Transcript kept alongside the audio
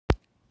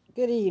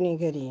Good evening,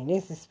 good evening.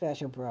 This is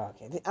special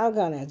broadcast. I'm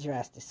gonna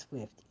address the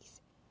Swifties.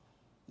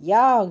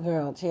 Y'all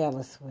girl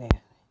Taylor Swift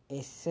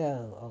is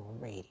so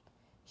overrated.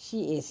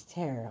 She is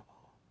terrible.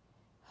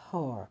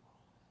 Horrible.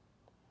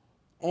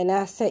 And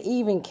I say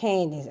even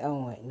Candace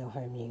Owens know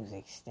her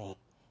music stink.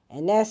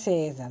 And that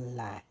says a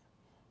lot.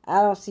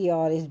 I don't see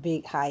all this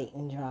big hype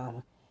and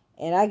drama.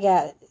 And I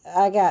got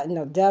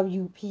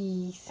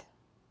WPs,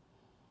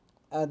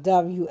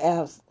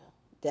 WFs,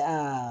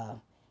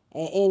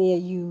 and any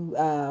of you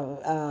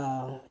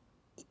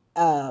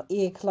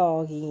ear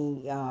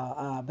clogging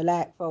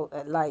black folk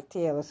that like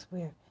Taylor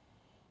Swift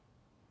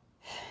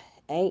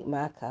ain't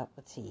my cup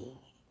of tea.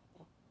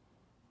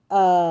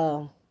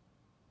 Uh,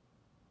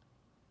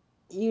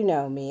 you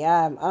know me,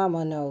 I'm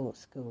an old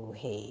school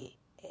head.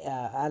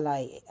 I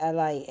like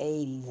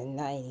 80s and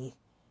 90s,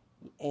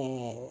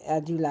 and I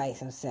do like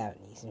some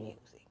 70s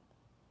music.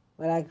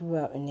 But I grew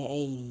up in the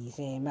 80s,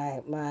 and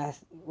my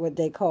what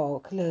they call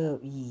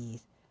club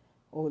years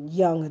or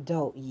young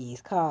adult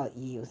years, college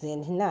years,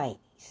 in the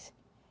 90s.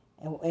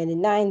 And the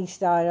 90s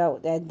started out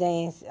with that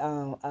dance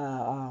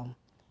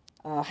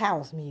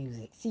house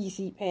music.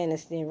 C.C.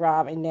 Peniston,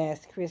 Robin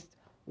Ness, Chris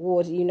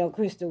Waters. You know,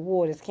 Crystal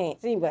Waters can't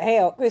sing, but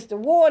hell, Crystal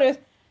Waters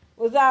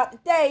was out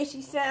today.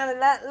 She sounded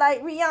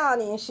like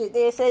Rihanna and shit.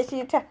 They said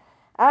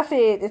I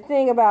said the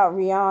thing about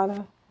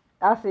Rihanna,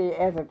 I said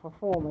as a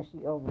performer,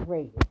 she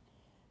overrated.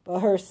 But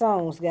her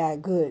songs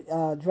got good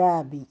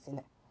drive beats in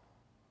it.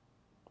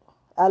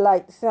 I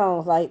like the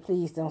songs like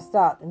Please Don't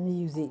Stop the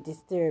Music,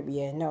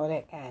 Disturbia, and all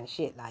that kind of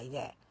shit like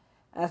that.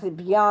 I said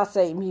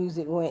Beyonce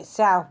music went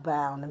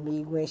southbound to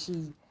me when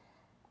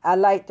I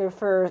liked her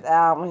first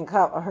album and a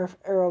couple of her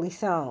early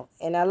songs.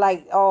 And I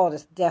liked all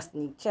the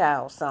Destiny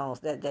Child songs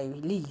that they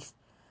released.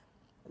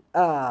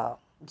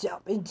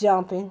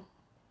 Jumping,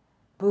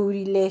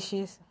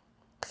 Bootylicious,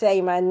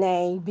 Say My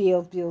Name,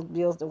 Bills,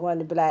 the one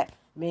the black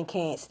men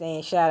can't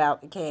stand. Shout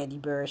out to Candy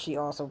Bird. She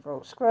also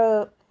wrote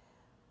Scrubs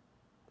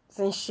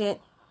and shit.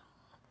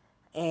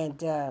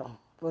 And, well,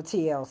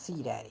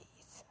 TLC that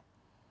is.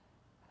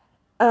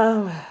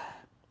 Um,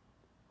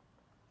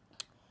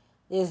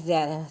 this,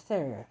 that, and the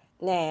third.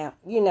 Now,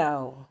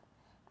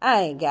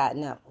 I ain't got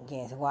nothing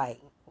against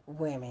white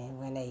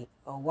women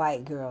or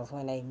white girls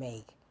when they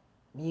make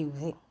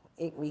music.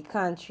 It can be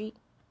country.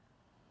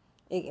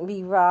 It can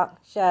be rock.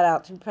 Shout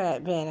out to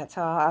Pat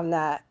Benatar.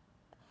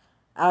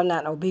 I'm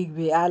not no big.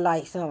 I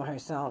like some of her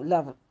songs.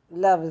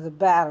 Love is a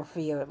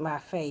Battlefield, my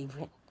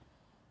favorite.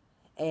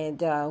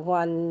 And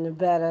one of the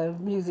better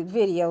music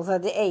videos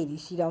of the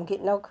 80s. She don't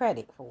get no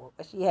credit for it.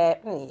 But she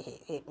had plenty.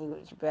 Hit Me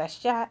With Your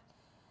Best Shot.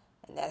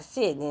 And that's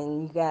it.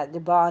 And you got the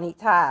Bonnie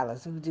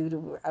Tylers who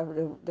do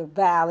the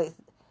ballads,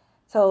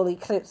 Total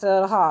Eclipse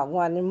of the Heart,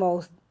 one of the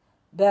most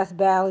best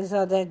ballads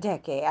of that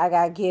decade. I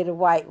got to give the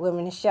white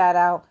women a shout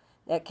out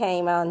that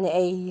came out in the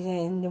 80s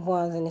and the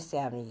ones in the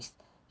 70s.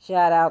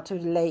 Shout out to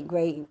the late,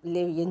 great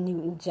Olivia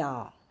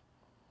Newton-John.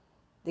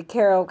 The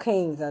Carole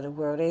Kings of the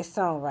world, their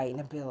songwriting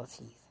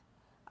abilities.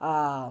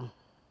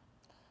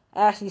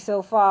 Actually,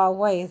 So Far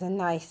Away is a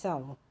nice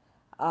song.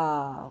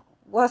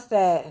 What's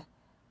that?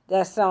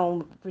 That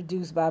song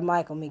produced by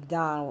Michael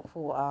McDonald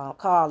for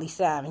Carly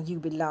Simon, You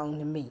Belong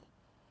to Me.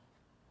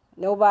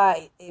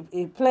 Nobody,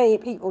 if plenty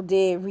of people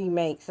did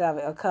remakes of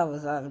it or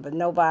covers of it, but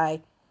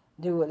nobody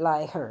do it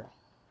like her.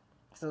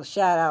 So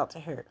shout out to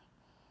her.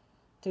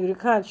 To the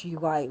country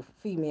white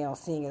female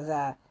singers,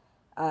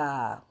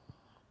 I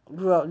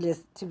grew up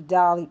listening to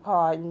Dolly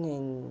Parton,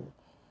 and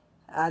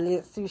I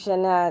listened to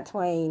Shania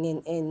Twain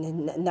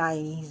in the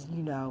 90s,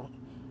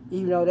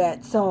 Even though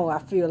that song, I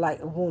Feel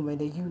Like a Woman,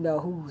 and You Know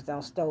Who's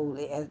Done Stole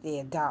It as they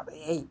adopted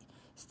it.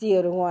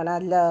 Still the one I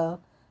love.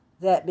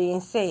 That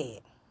being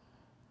said.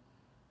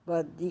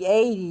 But the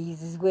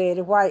 80s is where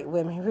the white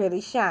women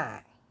really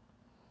shine.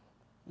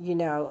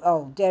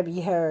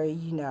 Debbie Harry,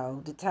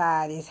 The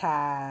Tide is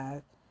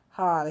High,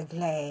 Heart of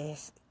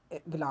Glass,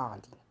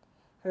 Blondie.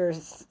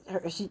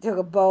 She took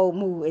a bold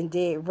move and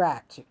did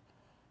Rapture.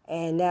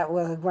 And that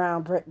was a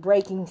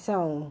groundbreaking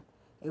song.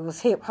 It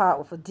was hip-hop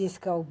with a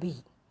disco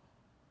beat.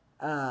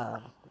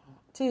 Sheena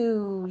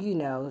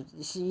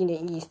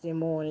Easton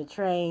Morning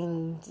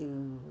Train,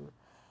 to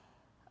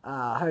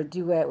her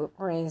duet with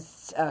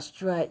Prince,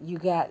 Strut, You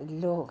Got the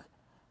Look,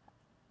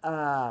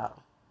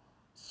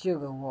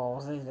 Sugar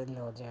Walls is a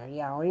little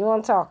dirty. I don't even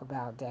want to talk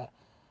about that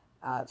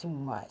too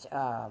much.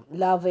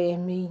 Love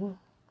and Me,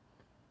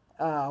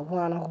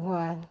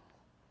 101.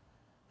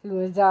 Two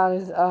of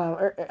Donna's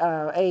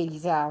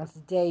 80s albums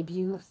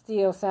debut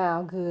still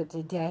sound good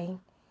today.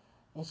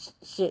 And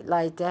shit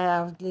like that.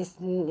 I was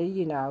listening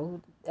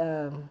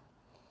to,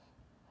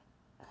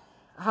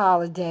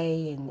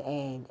 Holiday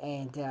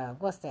and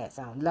what's that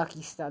song?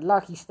 Lucky Star.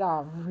 Lucky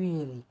Star,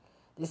 really.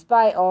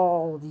 Despite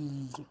all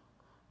the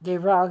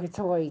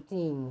derogatory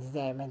things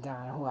that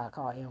Madonna, who I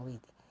call Enrique,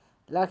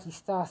 Lucky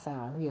Star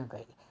sound real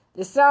great.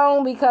 The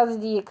song, because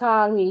of the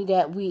economy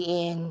that we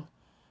in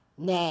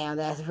now,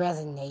 that's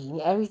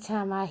resonating. Every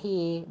time I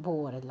hear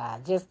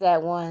Borderline, just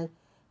that one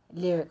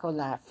lyrical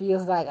line,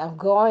 feels like I'm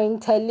going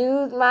to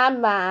lose my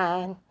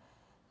mind.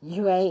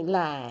 You ain't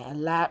lying. A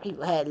lot of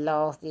people had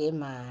lost their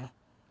mind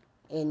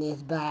in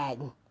this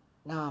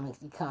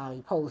Bidenomics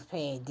economy,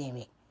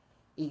 post-pandemic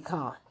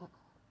economy.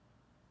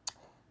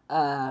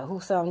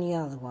 Who's some of the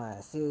other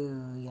ones? So,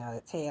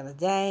 the Taylor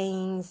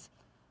Danes,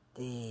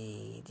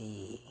 the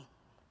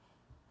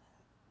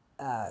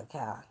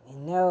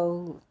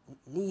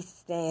Lisa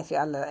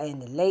Stansfield,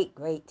 and the late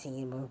great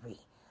Tina Marie.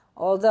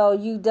 Although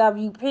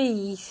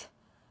UWPs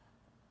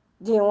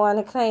didn't want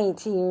to claim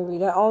Tina Marie,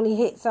 the only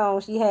hit song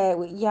she had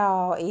with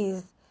y'all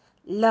is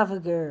 "Lover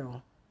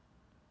Girl."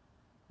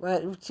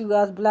 But to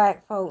us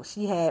black folks,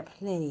 she had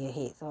plenty of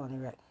hits on the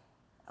record,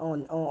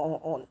 on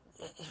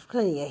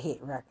plenty of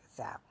hit records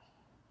out.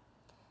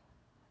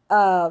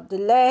 The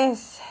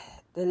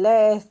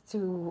last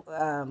two,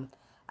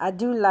 I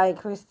do like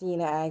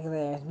Christina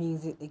Aguilera's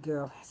music. The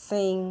girl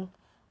sing.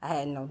 I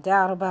had no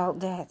doubt about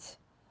that.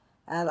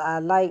 I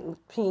like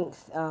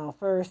Pink's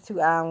first two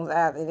albums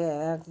after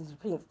that. After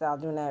Pink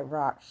started doing that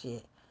rock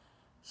shit,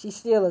 she's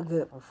still a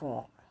good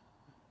performer.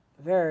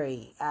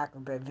 Very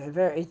acrobat.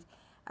 Very.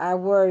 I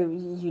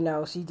worry,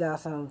 she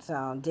does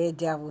some dead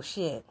devil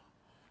shit,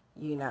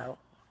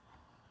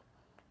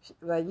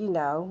 But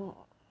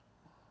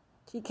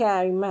she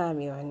kind of remind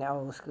me of an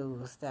old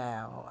school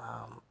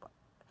style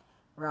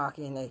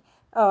rocking.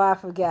 I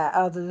forgot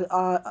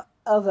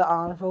other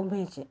honorable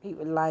mention.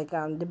 People like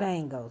the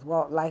Bangles,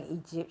 Walk Like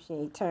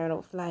Egyptian,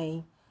 Eternal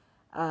Flame.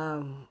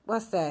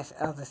 What's that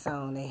other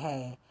song they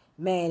had?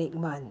 Manic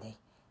Monday.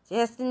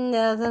 Just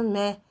another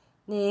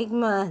Manic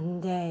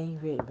Monday,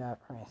 written by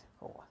Prince, of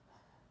course.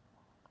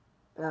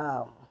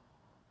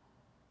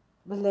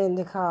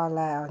 Belinda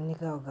Carlisle and the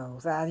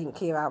Go-Go's. I didn't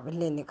care about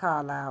Belinda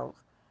Carlisle's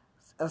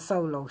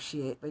solo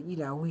shit, but we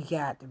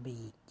got to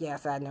be.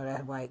 Yes, I know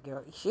that's white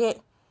girl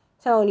shit.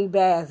 Tony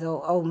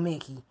Basil,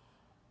 Mickey.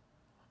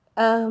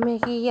 Oh,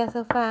 Mickey, you're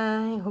so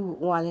fine. Who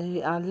wanted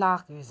the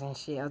lockers and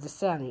shit of the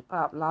 70s,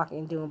 pop lock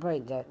and doing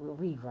break that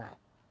rerun.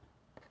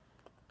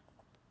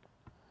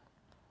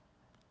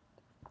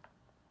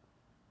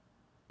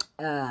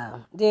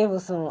 There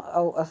was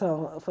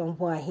some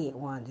one hit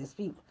wonders.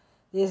 People,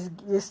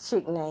 this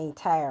chick named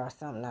Tyra or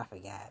something, I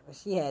forgot, but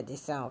she had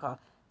this song called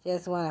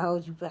 "Just Wanna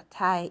Hold You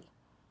Tight."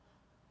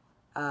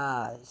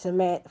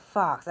 Samantha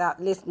Fox out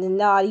listening to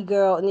Naughty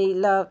Girl Need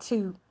Love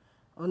Too,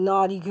 or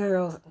Naughty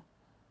Girls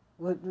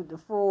with the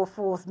full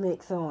force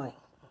mix on it.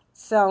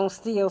 Songs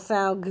still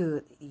sound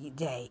good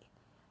today,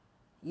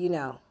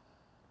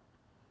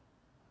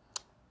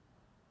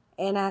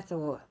 And I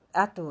thought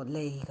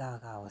Lady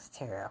Gaga was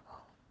terrible.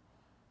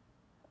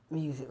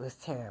 Music was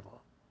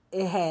terrible.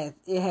 It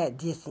had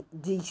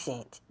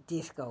decent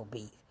disco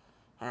beats.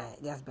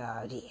 That's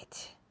about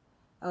it.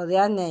 Oh,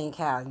 that name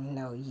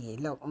Kylie,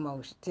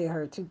 Locomotion to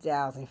her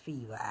 2000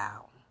 Fever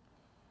album.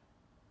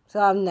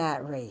 So I'm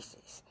not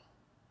racist.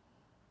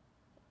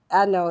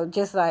 I know,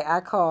 just like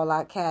I call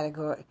our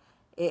category,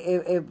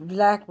 if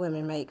black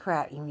women make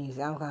crappy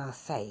music, I'm gonna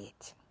say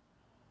it.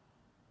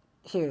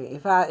 Sure,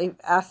 if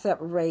I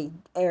separate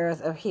eras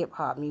of hip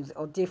hop music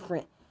or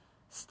different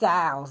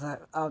styles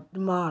of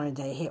modern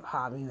day hip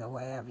hop music or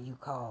whatever you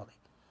call it.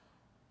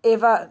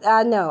 If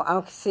I know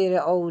I'm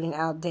considered old and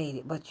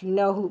outdated, but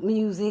who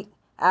music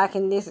I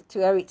can listen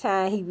to every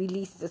time he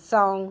releases a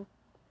song?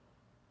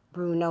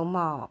 Bruno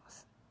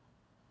Mars.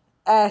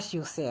 Ask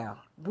yourself,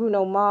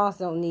 Bruno Mars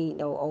don't need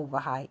no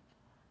overhype.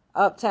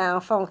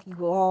 Uptown Funky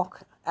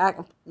Walk, I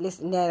can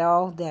listen to that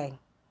all day.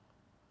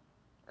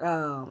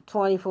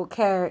 24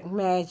 Karat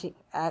Magic,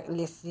 I can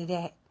listen to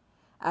that.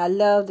 I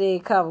love their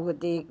cover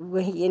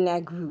when he in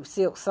that group,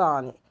 Silk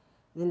Sonic.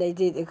 Then they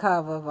did the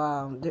cover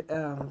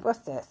of what's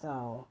that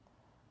song?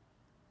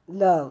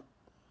 Love.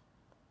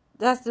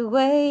 That's the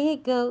way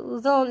it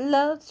goes on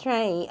Love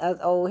Train. Us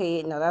old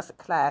head, no, that's a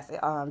classic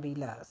R&B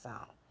love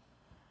song.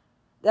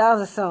 The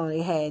other song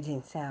they had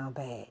didn't sound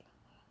bad.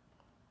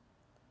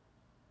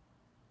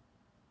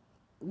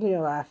 You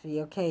know how I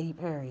feel. Katy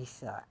Perry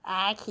sucks.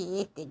 I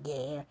kissed the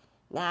girl.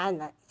 Nah,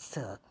 it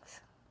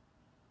sucks.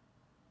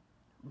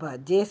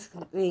 But this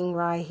thing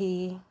right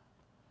here,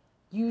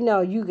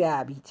 you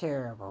gotta be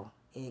terrible.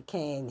 And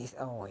Candace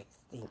always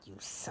think you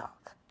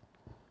suck.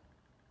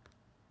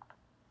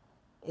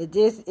 It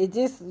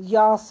just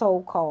y'all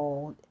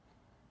so-called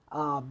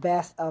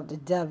best of the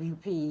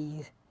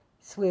WPs,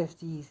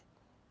 Swifties,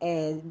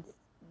 and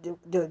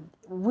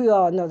we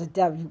all know the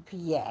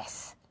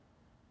WPS,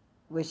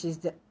 which is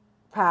the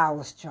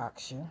power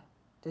structure.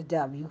 The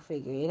W,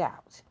 figure it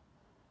out.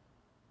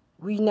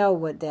 We know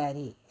what that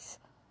is.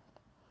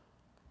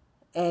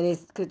 And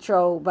it's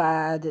controlled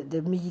by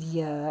the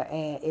media,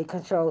 and it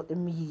controlled the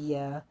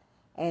media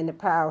and the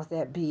powers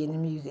that be in the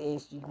music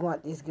industry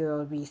want this girl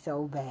to be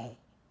so bad.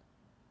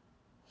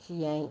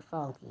 She ain't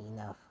funky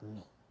enough for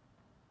me.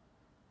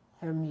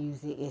 Her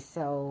music is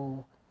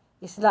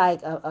it's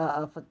like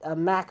a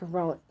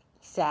macaroni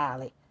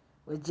salad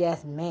with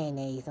just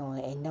mayonnaise on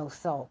it and no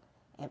salt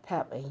and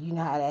pepper. And you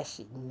know how that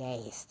shit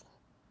nasty.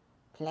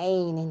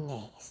 Plain and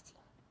nasty.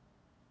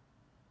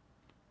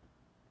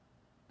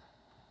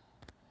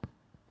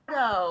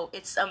 No,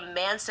 it's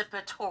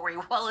emancipatory.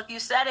 Well, if you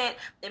said it,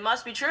 it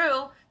must be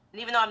true.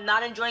 And even though I'm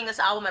not enjoying this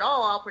album at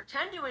all, I'll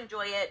pretend to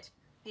enjoy it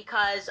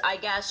because I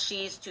guess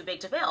she's too big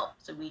to fail.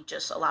 So we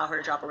just allow her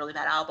to drop a really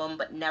bad album,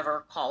 but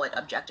never call it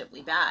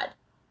objectively bad.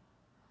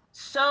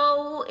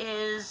 So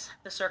is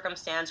the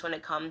circumstance when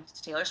it comes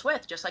to Taylor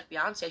Swift. Just like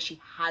Beyonce, she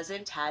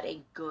hasn't had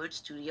a good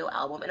studio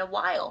album in a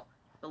while.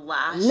 The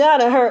last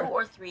None of her. 2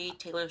 or 3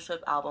 Taylor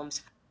Swift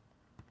albums.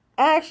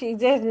 Actually,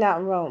 there's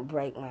nothing wrong with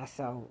Break My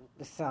Soul.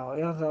 The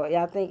song.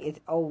 I think it's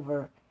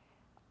overhyped.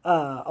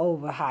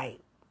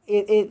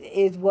 It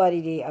is what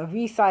it is. A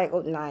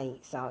recycled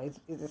 90s song.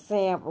 It's a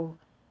sample.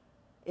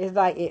 It's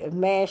like it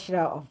mashed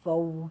up a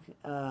Vogue.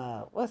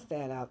 What's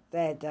that?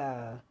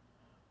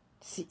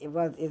 Is it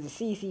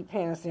CC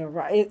Peniston?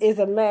 Right. It's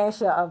a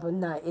mashup of a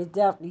night. It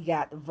definitely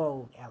got the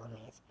Vogue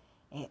elements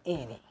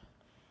in it.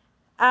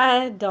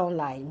 I don't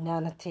like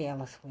none of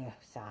Taylor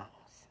Swift songs.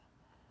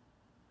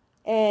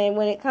 And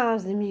when it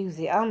comes to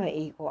music, I'm an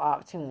equal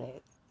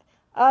opportunity.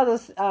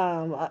 Others,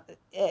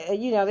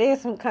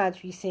 there's some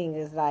country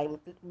singers like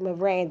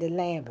Miranda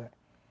Lambert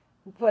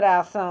who put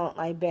out songs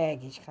like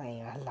Baggage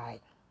Claim. I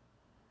like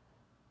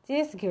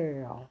this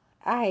girl.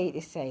 I hate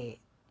to say it,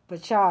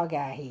 but y'all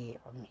got head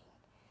from me.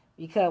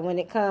 Because when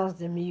it comes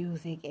to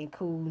music and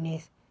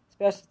coolness,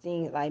 especially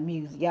things like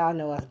music, y'all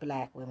know us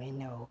black women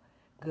know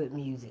good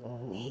music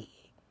when we hear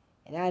it.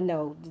 And I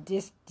know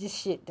this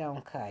shit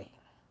don't cut it.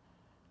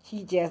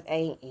 She just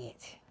ain't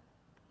it.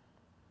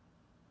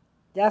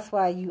 That's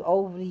why you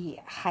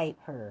overly hype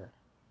her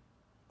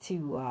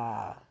to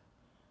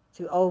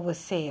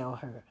oversell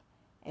her.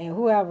 And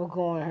whoever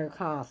going to her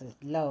concerts,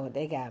 Lord,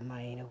 they got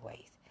money to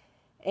waste.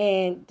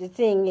 And the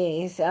thing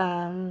is,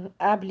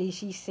 I believe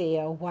she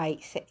sell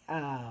white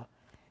safetyness.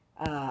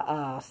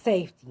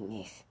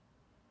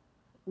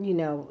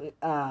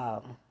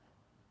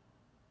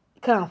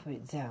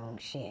 Comfort zone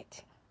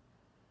shit.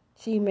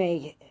 She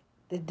made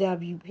the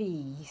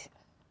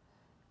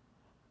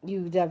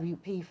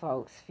UWP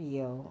folks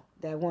feel,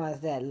 the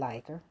ones that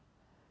like her.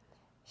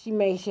 She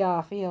makes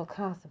y'all feel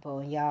comfortable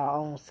in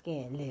y'all own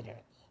skin,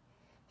 literally.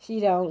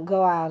 She don't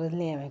go out of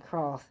limb and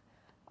cross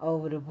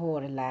over the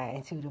borderline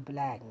into the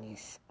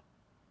blackness.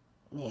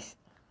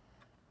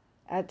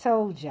 I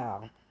told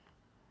y'all.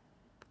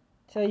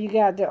 So you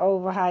got the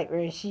overhype her,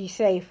 and she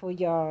safe for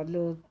y'all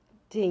little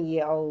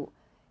 10-year-old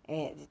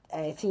and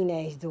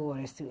teenage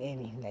daughters to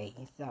emulate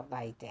and stuff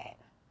like that.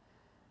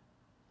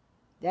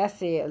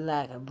 That's it,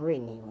 like a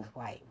Britney was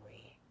white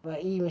bread.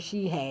 But even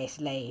she had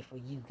slave for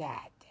you,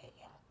 goddamn.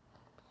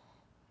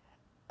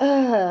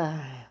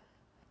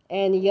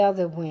 And the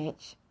other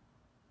wench,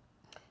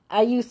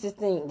 I used to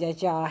think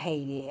that y'all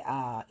hated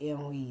M.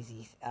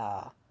 Weezy's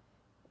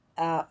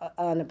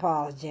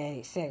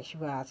unapologetic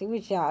sexuality,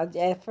 which y'all,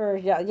 at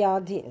first,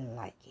 y'all didn't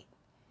like it.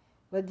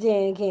 But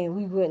then again,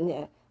 we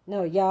wouldn't,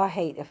 no, y'all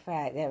hate the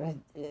fact that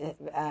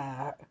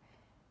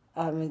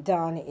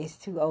Madonna is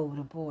too over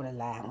the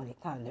borderline when it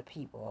comes to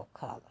people of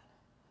color.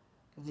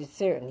 Because it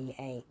certainly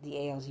ain't the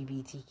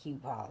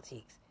LGBTQ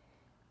politics.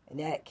 In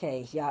that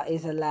case, y'all,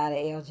 it's a lot of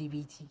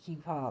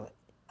LGBTQ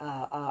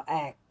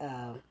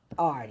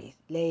artists.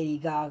 Lady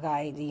Gaga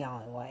ain't the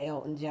only one.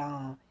 Elton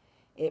John,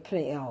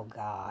 oh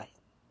God,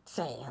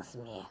 Sam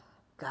Smith,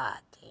 God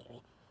damn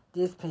it.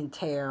 This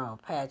Pantera or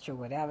Patrick,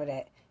 whatever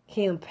that,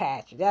 Kim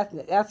Patrick, that's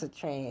a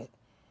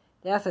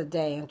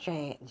damn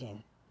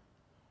transgender.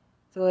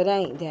 So it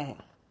ain't that.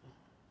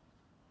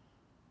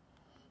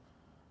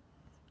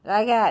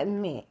 I gotta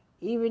admit,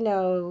 even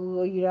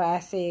though, I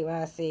say what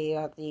I say,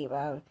 I think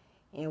about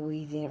and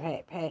Weezy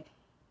and Pat,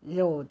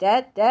 Lord,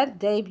 that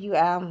debut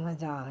album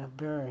Madonna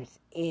burns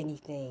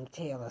anything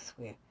Taylor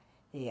Swift.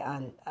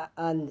 Yeah,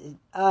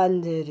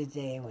 under the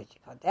damn what you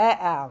call that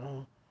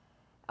album.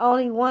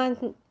 Only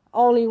one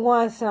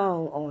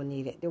song on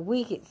it. The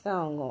Wicked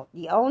song on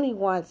the only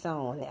one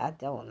song on it I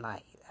don't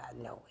like. I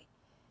know it.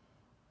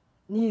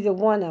 Neither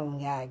one of them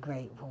got a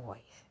great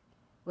voice.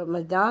 But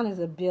Madonna's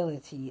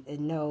ability to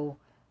know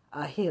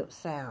a hip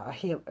sound, a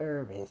hip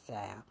urban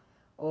sound,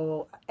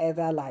 or as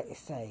I like to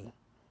say,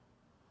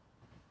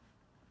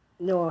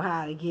 know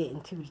how to get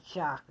into the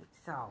chocolate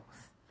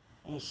sauce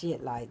and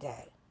shit like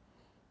that.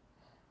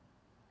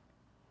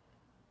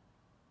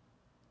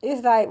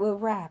 It's like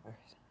with rappers.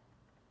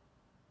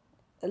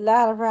 A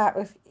lot of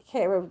rappers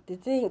can't. The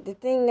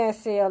thing that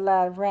sell a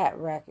lot of rap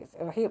records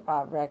or hip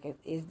hop records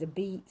is the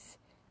beats,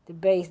 the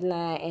bass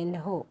line, and the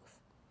hooks.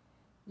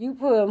 You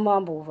put a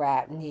mumble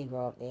rap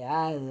nigga up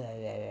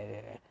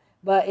there,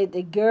 but if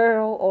the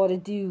girl or the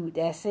dude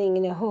that's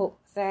singing the hook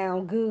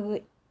sound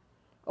good,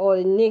 or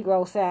the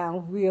Negro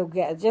sound real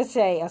good, just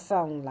say a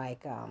song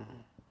like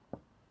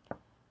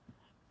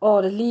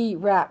or the lead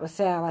rapper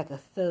sound like a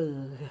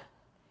thug,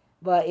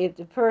 but if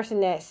the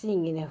person that's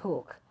singing the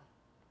hook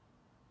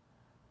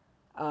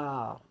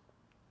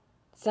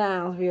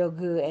sounds real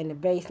good and the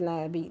bass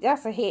line beat,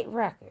 that's a hit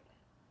record.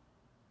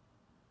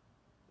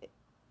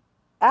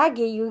 I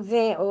give you an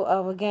example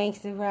of a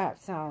gangster rap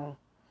song.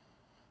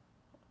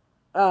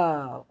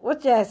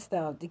 What's that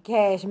stuff the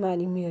Cash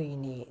Money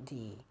Millionaire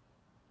did?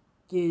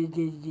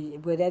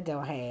 but that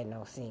don't have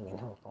no singing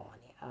hook on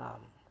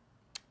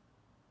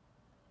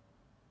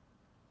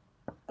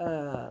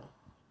it.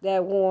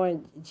 That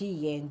Warren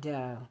G and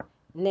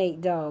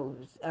Nate Dogg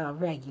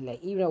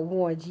regulate. Even though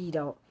Warren G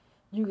don't,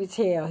 you can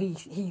tell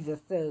he's a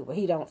thug, but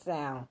he don't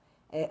sound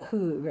at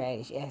hood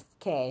radish as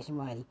Cash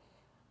Money.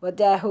 But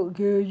that hook,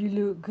 girl, you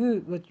look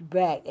good, but you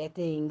back that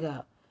thing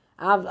up.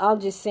 I'm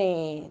just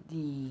saying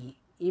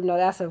even though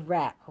that's a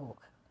rap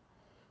hook.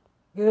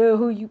 Girl,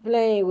 who you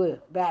playing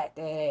with? Back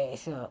that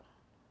ass up.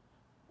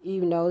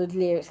 Even though the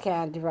lyrics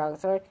kind of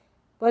derogatory.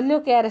 But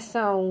look at a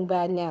song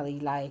by Nelly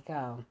like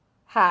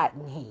Hot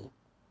and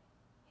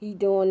He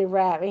doing the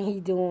rap and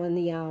he doing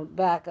the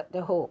back up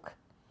the hook.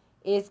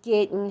 It's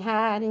getting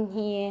hot in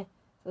here,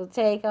 so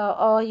take off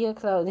all your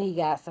clothes. And he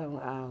got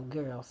some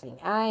girl sing.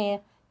 I am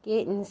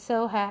getting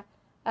so hot.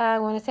 I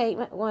want to take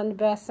one of the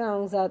best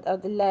songs of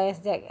the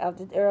last decade, of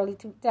the early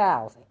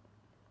 2000s.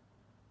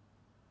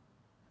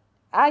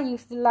 I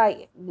used to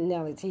like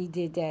Nelly till he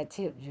did that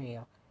tip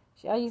drill.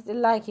 I used to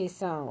like his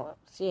song.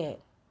 Shit.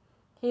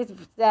 His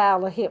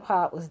style of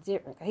hip-hop was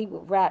different. He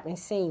would rap and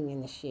sing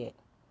and the shit.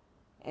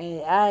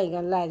 And I ain't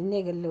gonna lie, the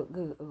nigga look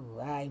good. Ooh,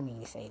 I ain't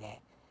mean to say that.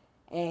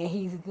 And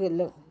he's a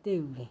good-looking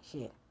dude and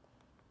shit.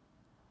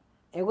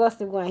 And what's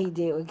the one he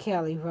did with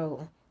Kelly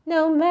Rowland?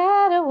 No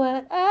matter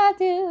what I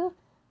do,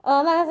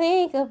 all I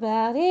think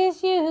about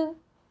is you.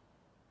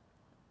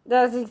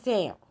 That's an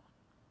example.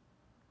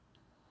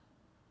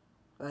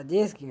 But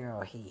this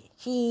girl here,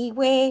 she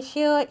wears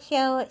short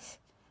shorts.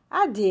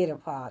 I did a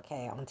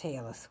podcast on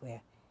Taylor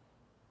Swift.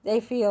 They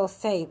feel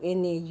safe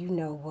in there, you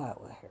know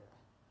what, with her.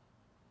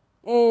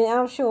 And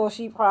I'm sure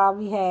she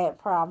probably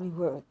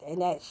worked in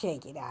that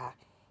Shake It Out.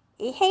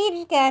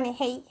 Haters gonna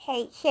hate,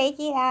 shake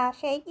it out,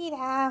 shake it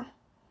out.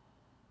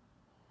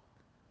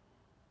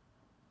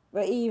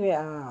 But even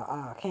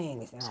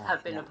Candace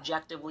have been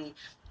objectively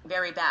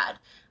very bad.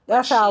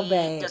 That's but how she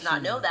bad does she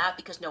not know is. that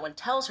because no one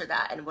tells her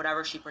that, and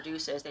whatever she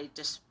produces, they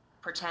just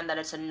pretend that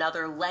it's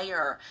another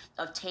layer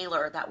of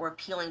Taylor that we're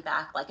peeling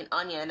back like an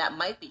onion, and that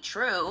might be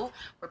true.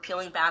 We're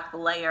peeling back the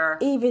layer.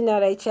 Even though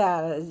they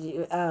try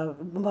to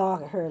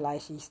market her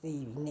like she's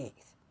Stevie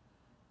Nicks.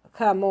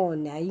 Come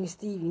on now, even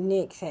Stevie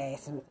Nicks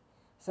has some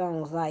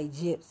songs like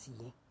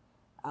Gypsy,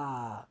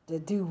 the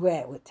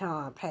duet with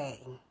Tom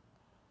Petty.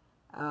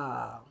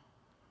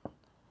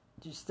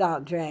 Just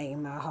stop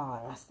dragging my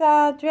heart.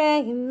 Stop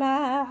dragging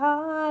my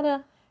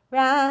heart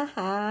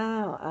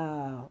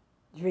around.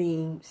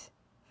 Dreams,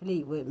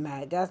 Fleetwood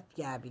Mac. That's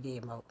gotta be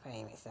their most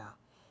famous song.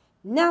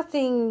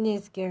 Nothing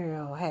this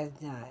girl has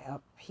done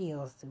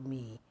appeals to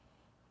me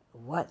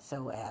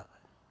whatsoever.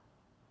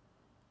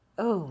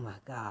 Oh my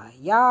God,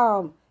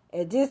 y'all!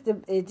 It just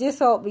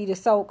ought to be the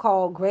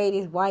so-called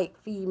greatest white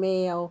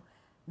female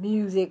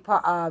music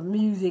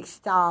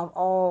star of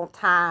all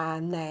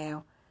time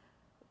now.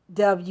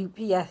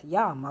 WPS,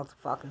 y'all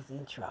motherfuckers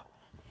in trouble.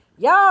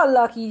 Y'all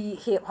lucky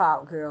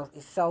hip-hop girls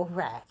is so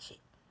ratchet.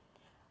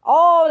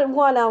 All the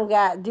one of them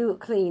got to do is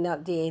clean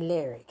up their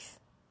lyrics.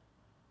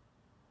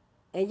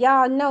 And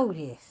y'all know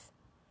this.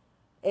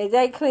 If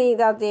they cleaned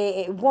up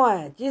their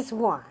just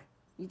one,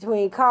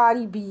 between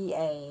Cardi B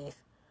ass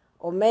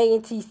or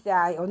Megan Thee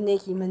Stallion or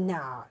Nicki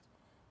Minaj,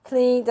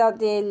 cleaned up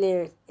their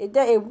lyrics.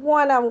 If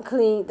one of them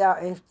cleaned up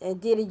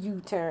and did a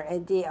U-turn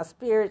and did a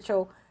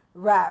spiritual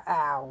rap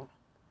album,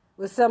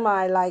 with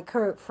somebody like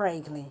Kirk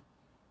Franklin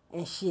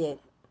and shit,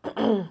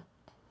 and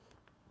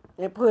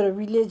put a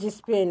religious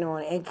spin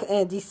on it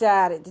and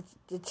decided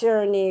to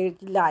turn their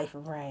life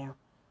around.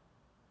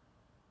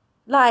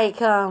 Like,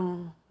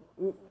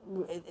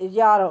 if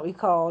y'all don't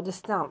recall, the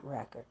Stump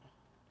record.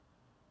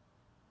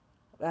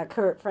 Like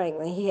Kirk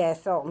Franklin, he had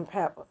salt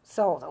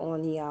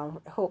on the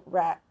hook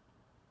rap,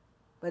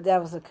 but that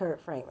was a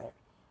Kirk Franklin.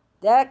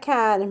 That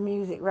kind of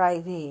music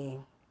right there.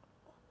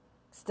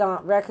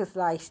 Stomp records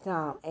like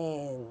Stomp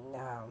and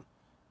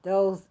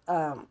those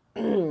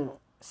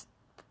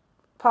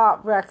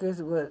pop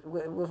records with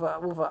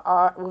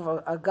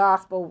a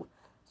gospel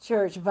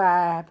church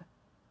vibe,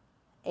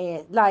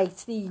 and like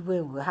Steve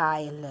Winwood,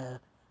 Higher Love,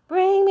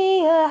 bring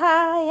me a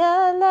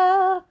higher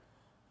love,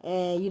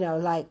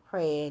 and like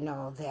prayer and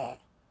all that.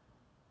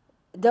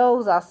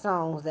 Those are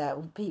songs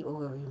that people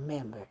will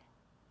remember.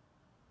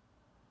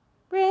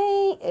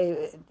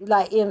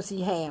 Like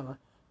MC Hammer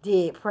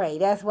did pray.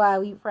 That's why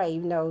we pray.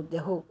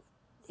 The hook,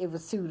 it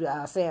was to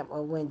the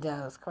sample When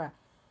Doves Cry.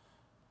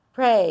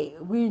 Pray.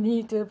 We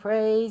need to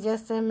pray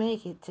just to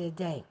make it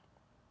today.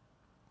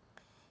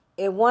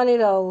 If one of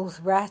those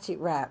ratchet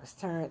rappers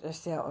turned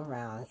herself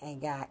around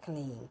and got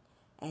clean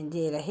and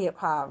did a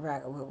hip-hop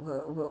record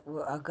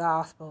with a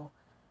gospel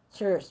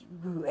church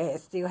group and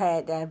still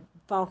had that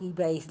funky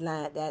bass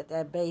line,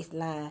 that bass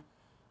line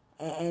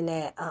and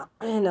that,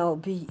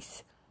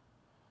 beats,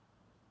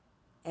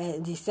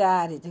 and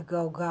decided to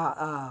go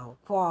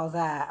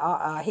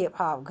quasi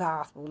hip-hop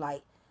gospel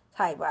like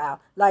type of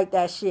album, like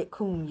that shit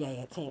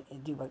Kanye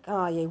attempted to do, but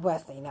Kanye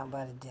West ain't nothing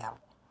but a devil.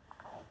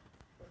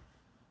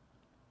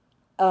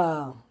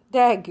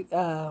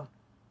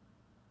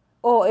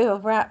 Or if a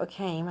rapper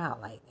came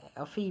out like that,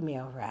 a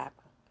female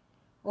rapper,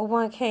 Well,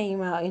 one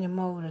came out in the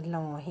mode of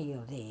Lauryn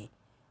Hill did,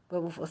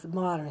 but with a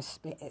modern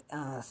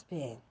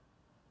spin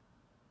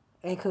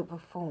and could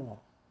perform.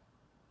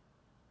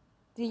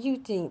 Do you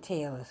think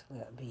Taylor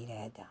Swift be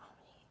that dominant?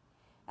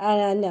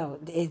 And I know,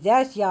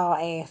 that's y'all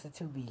answer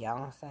to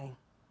Beyonce.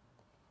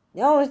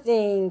 The only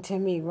thing to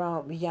me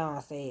wrong with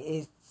Beyonce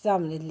is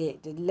some of the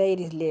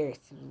latest lyrics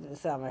to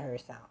some of her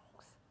songs.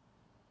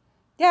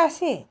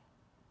 That's it.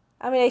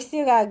 I mean, they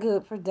still got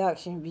good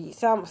production.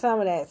 Some of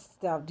that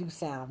stuff do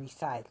sound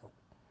recycled.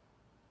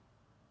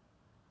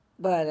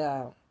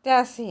 But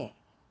that's it.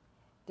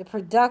 The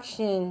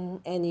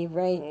production and the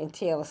arrangement in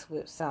Taylor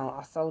Swift's song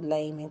are so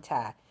lame and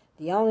tired.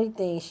 The only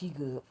thing she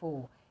good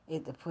for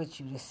is to put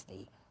you to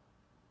sleep.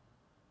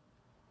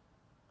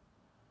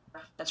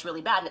 That's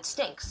really bad and it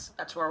stinks.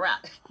 That's where we're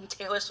at.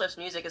 Taylor Swift's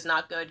music is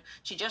not good.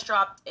 She just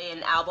dropped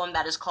an album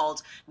that is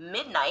called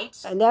Midnight.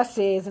 And that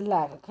says a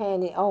lot.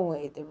 Candace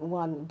Owens is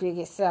one of the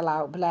biggest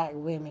sellout black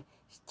women.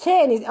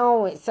 Candace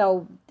Owens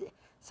so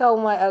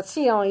much,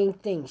 she don't even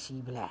think she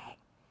black.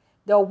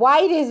 The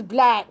whitest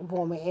black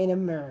woman in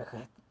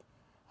America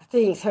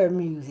thinks her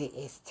music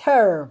is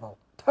terrible.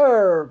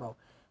 Terrible.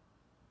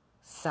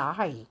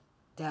 Sorry,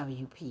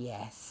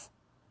 WPS.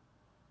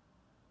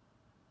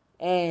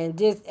 And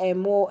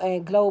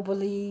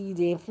globally,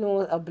 the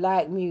influence of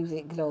black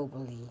music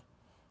globally.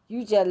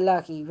 You just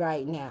lucky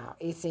right now.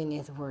 It's in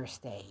its worst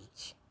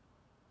stage.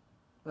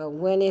 But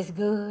when it's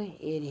good,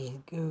 it is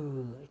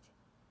good.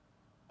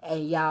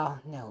 And y'all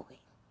know it.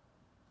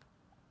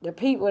 The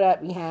people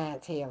that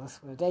behind Taylor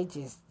Swift, they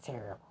just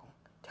terrible.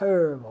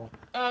 Terrible.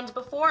 And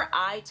before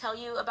I tell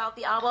you about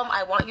the album,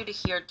 I want you to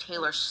hear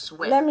Taylor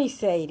Swift. Let me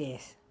say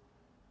this.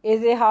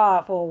 Is it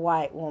hard for a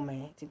white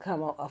woman to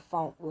come up a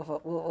funk with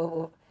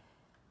a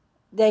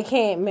they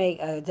can't make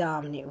a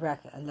dominant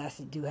record unless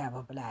it do have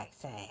a black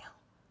sound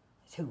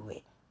to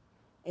it.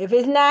 If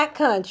it's not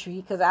country,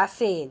 because I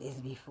said this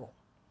before,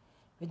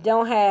 if it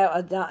don't have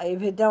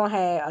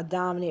a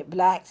dominant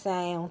black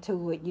sound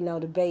to it,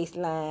 the bass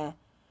line,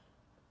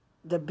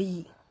 the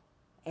beat,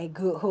 and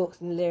good hooks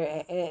and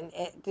lyrics, and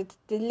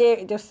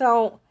the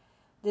song,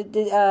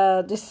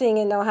 the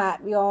singing don't have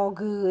to be all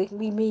good. It can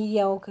be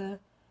mediocre.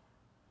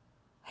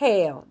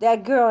 Hell,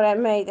 that girl that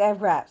made that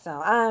rap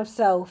song, I'm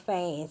So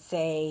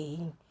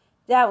Fancy,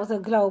 that was a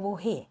global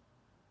hit.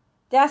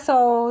 That's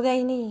all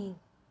they need.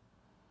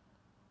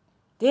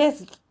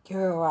 This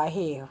girl right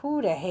here,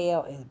 who the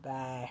hell is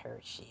buying her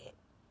shit?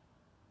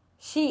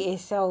 She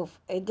is so,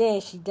 and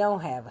then she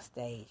don't have a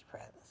stage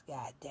presence.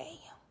 God damn.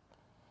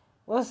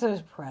 What's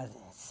her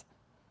presence?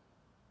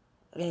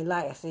 And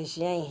like I said,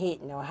 she ain't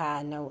hitting no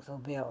high notes or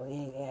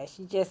building.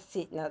 She just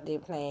sitting up there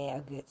playing a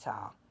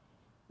guitar.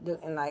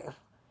 Looking like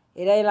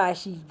it ain't like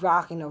she's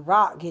rocking a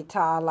rock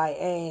guitar like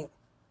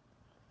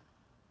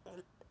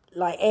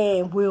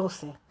Ann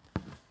Wilson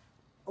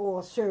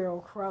or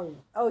Sheryl Crow.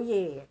 Oh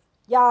yeah,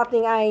 y'all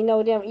think I ain't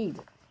know them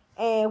either.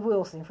 Ann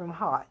Wilson from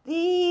Heart.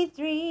 These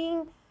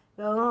dreams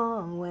go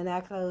on when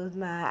I close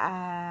my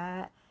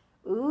eyes.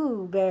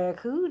 Ooh,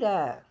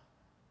 Barracuda.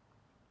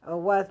 Or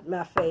what's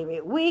my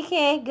favorite? We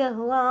can't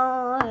go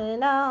on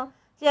and on,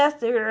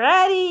 just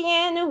ready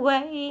in the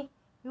way.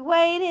 We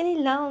wait any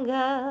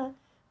longer,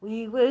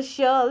 we will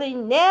surely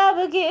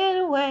never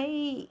get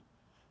away.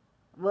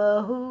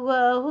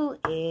 Whoa,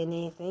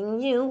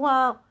 anything you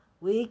want,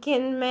 we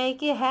can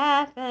make it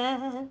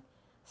happen.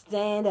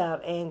 Stand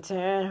up and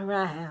turn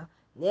around,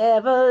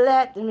 never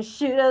let them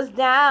shoot us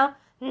down,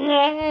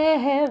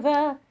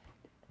 never.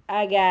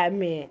 I gotta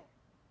admit,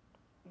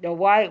 the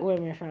white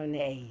women from the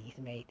 80s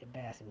made the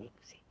best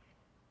music.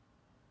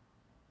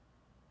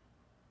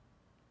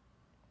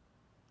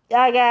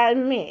 I gotta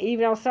admit,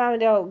 even though some of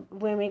those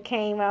women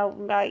came out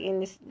like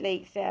in the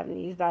late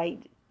 70s, like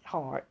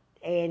Hart,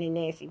 Ann and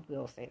Nancy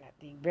Wilson, I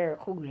think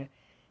Barracuda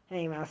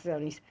came out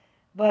 70s.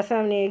 But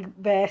some of their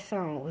best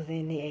songs was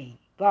in the 80s.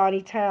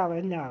 Bonnie Tyler,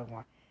 another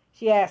one.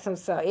 She had some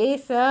songs.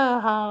 It's so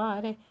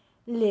hard.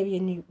 Olivia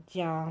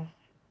Newton-John.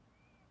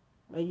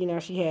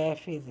 But she had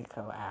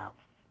Physical out.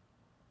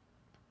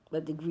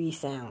 But the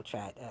Grease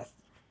soundtrack,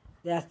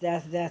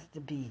 that's the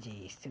Bee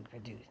Gees to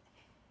produce.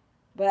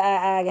 But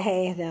I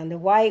hands down, the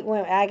white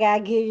women, I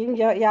gotta give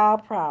y'all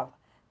props.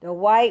 The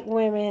white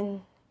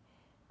women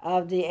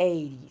of the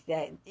 80s,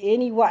 that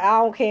I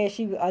don't care if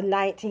she was a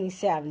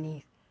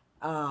 1970s,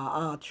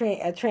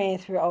 a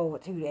transfer over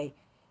to the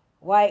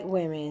white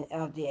women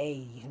of the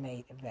 80s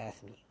made the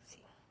best music.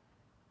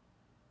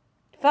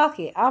 Fuck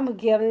it, I'm gonna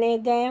give them their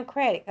damn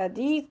credit. Cause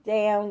these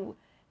damn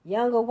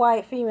younger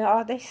white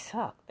females, they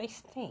suck. They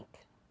stink.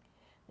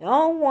 The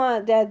only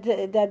one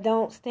that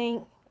don't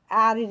stink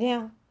out of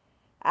them,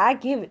 I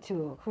give it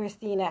to her.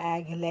 Christina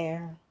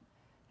Aguilera.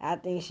 I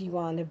think she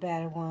one of the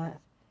better ones.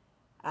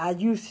 I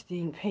used to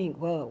think Pink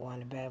was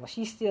one of the better ones.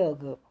 She's still a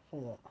good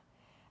performer.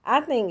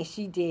 I think if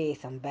she did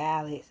some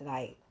ballads,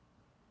 like,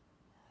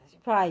 she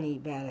probably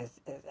need better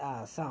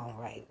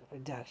songwriting,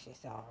 production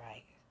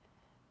songwriters.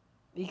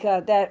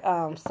 Because that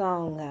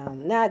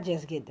song, not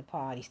just Get the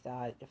Party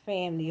Started, the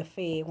Family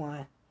Affair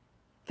one,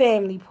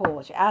 Family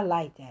Portrait. I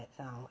like that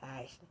song,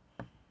 actually.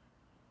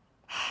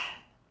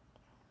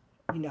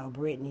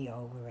 Britney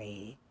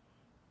overrated.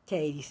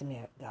 Katie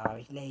Smith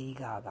garbage. Lady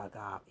Gaga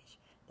garbage.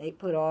 They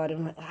put all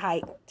them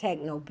hype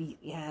techno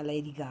beats behind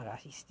Lady Gaga.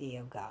 She's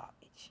still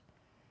garbage.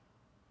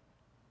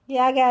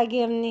 Yeah, I gotta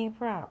give them their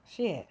props.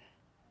 Shit.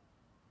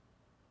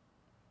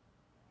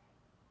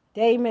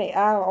 They made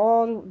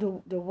all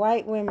the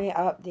white women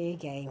up their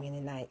game in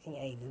the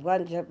 1980s. It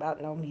wasn't just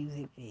about no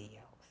music videos.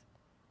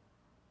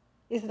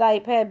 It's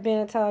like Pat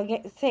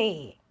Benatar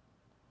said.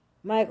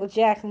 Michael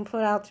Jackson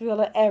put out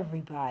Thriller.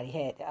 Everybody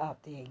had to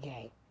up their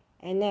game.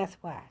 And that's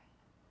why.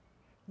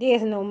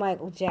 There's no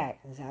Michael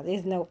Jacksons out.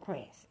 There's no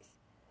Princes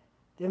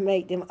to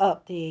make them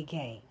up their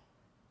game.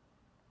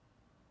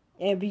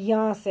 And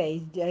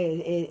Beyonce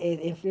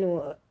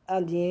is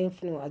under the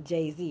influence of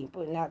Jay-Z,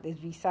 putting out this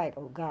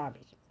recycled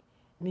garbage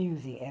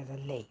music as a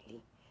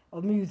lady.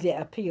 Or music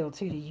appeal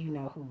to the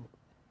you-know-who.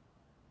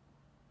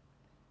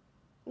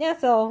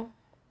 That's all.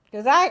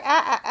 Because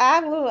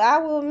I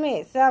will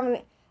admit,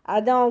 I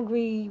don't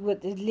agree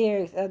with the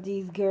lyrics of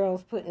these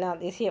girls putting out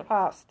this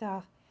hip-hop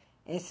stuff.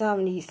 And some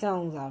of these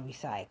songs are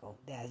recycled.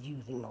 That's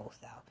usually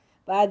most of.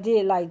 But I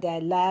did like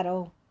that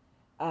Latto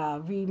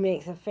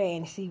remix of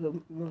Fantasy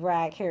with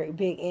Mariah Carey,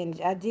 Big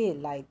Energy. I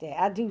did like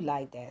that. I do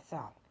like that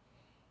song.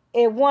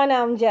 If one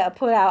of them just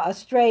put out a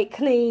straight,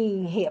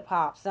 clean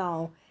hip-hop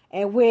song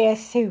and wear a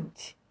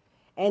suit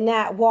and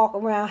not walk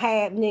around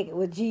half naked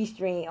with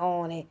G-string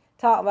on and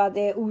talk about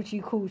their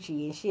oochie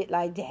coochie and shit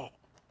like that.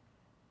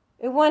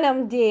 If one of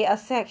them did a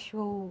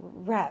sexual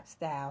rap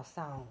style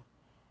song,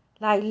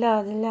 like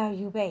Love to Love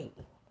You Baby,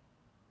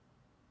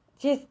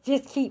 just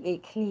keep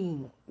it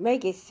clean.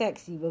 Make it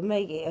sexy, but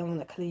make it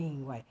in a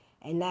clean way.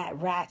 And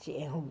not ratchet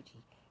and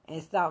hoochie.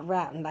 And stop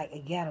rapping like a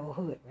ghetto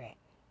hood rat.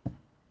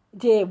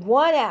 Did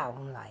one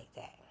album like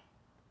that.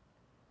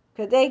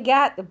 Because they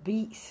got the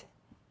beats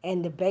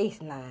and the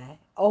bass line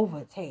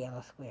over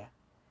Taylor Swift.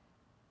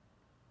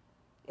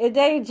 If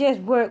they just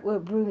work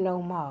with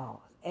Bruno Mars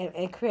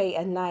and create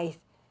a nice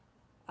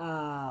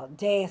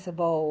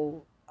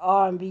danceable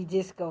R&B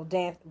disco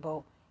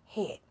danceable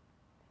hit,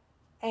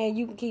 and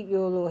you can keep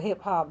your little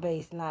hip hop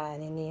bass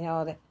line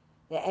and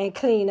and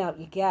clean up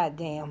your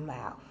goddamn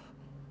mouth.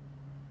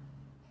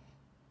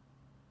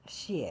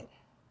 Shit.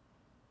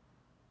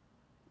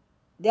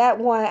 That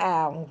one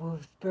album will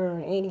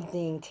burn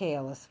anything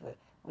Taylor Swift.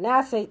 When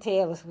I say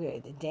Taylor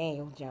Swift, the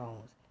Daniel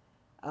Jones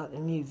of the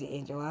music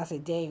industry, I say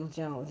Daniel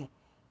Jones.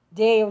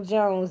 Daniel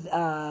Jones,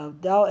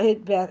 his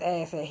best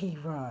asset he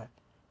run.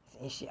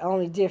 And shit.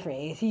 Only different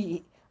is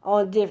the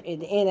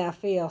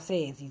NFL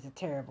says he's a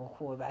terrible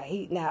quarterback.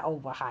 He's not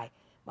overhyped.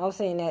 I'm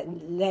saying that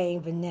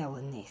lame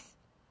vanilla-ness.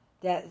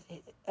 That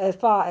as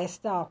far as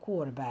star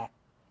quarterback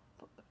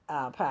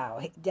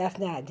power, that's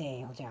not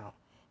Daniel Jones.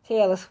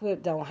 Taylor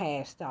Swift don't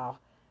have star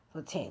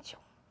potential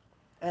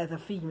as a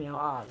female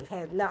artist. It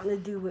has nothing to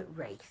do with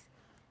race.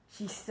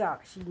 She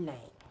sucks. She lame.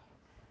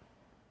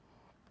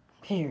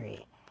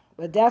 Period.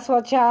 But that's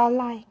what y'all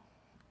like.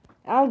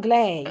 I'm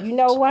glad. You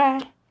know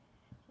why?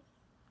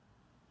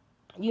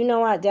 You know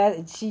what?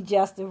 She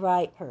just the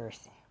right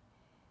person.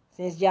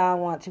 Since y'all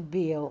want to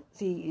build,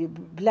 see,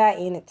 black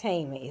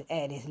entertainment is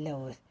at its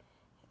lowest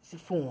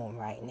form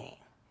right now.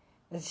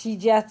 But she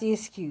just the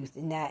excuse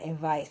to not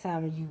invite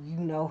some of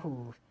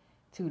you-know-who's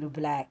to the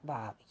black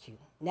barbecue.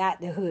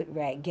 Not the hood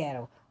rat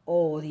ghetto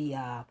or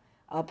the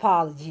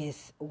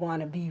apologists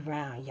want to be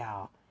around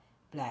y'all.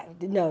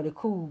 The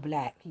cool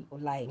black people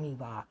like me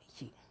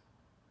barbecue.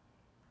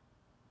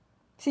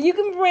 So you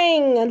can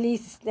bring a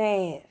Lisa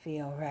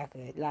Stanfield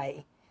record,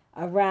 like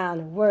Around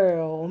the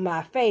World,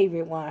 my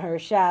favorite one, her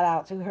shout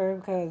out to her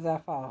because I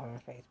follow her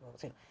on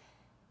Facebook too.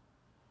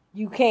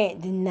 You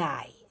can't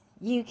deny it.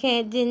 You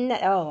can't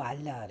deny. Oh, I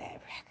love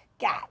that record.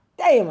 God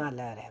damn, I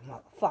love that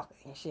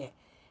motherfucker and shit.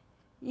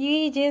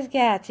 You just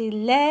got to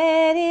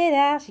let it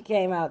out. She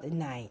came out in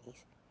the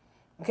 90s.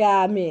 Okay,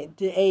 I meant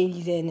the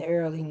 80s and the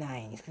early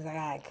 90s because I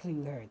got to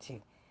include her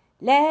too.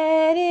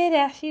 Let it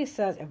out. She was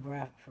such a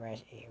breath of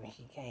fresh air when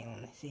she came on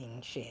and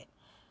sing shit.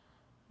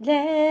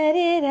 Let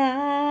it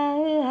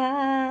out.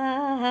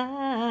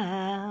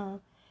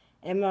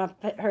 And my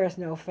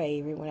personal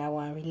favorite when I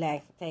want to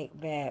relax and take a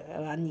bath,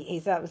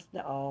 it's up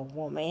to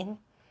woman.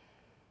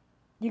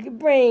 You can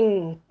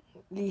bring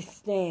Lisa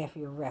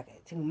Stanfield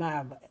record to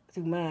my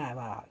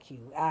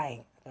barbecue. I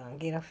ain't gonna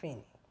get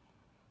offended.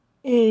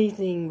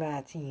 Anything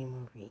by Tina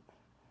Marie,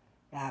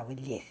 I would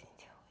listen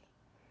to it.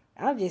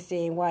 I'm just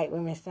saying white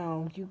women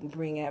songs you can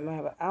bring at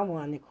I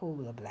want the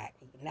cooler black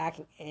people. And I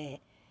can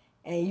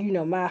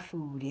and my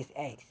food is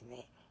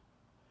excellent.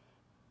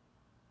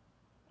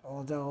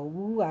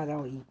 Although I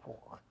don't eat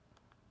pork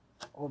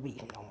or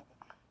beef no more.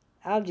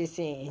 I'm just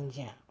saying in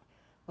general.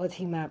 Or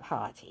to my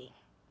party.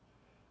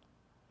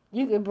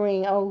 You could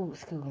bring old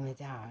school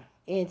Madonna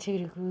into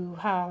the groove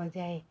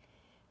holiday.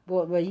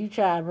 But you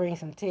try to bring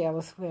some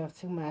Taylor Swift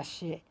to my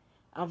shit,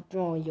 I'm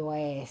throwing your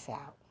ass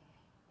out.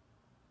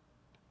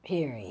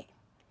 Period.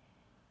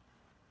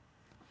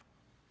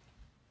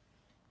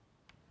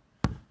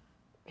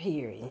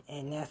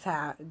 And that's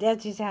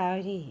just how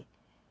it is.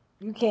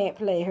 You can't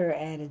play her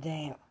at a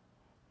damn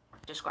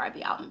describe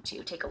the album to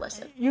you. Take a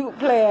listen. You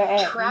play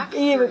at Track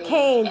even 3,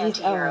 Candy's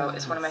Anti-Hero, on.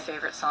 is one of my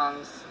favorite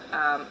songs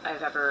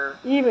I've ever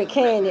Even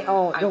Candy written.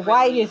 on. The I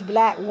whitest really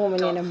black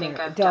woman in don't think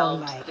America I've don't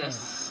delved like her.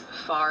 this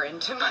far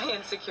into my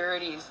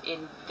insecurities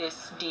in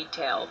this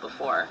detail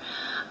before.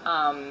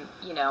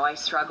 I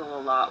struggle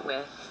a lot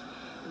with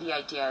the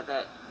idea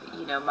that,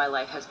 my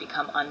life has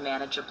become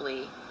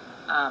unmanageably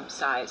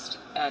sized,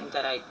 and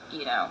that I,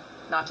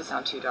 not to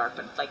sound too dark,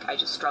 but like I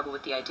just struggle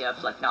with the idea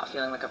of like not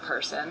feeling like a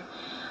person.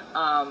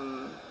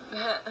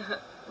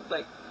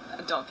 Like,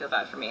 don't feel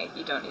bad for me.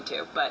 You don't need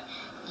to. But,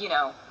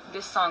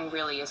 this song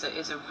really is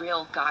a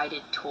real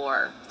guided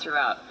tour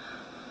throughout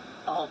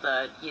all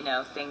the,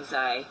 things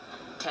I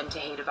tend to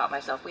hate about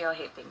myself. We all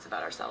hate things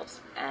about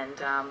ourselves.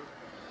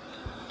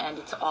 And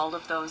it's all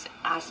of those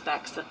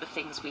aspects of the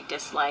things we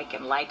dislike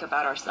and like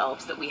about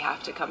ourselves that we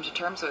have to come to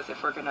terms with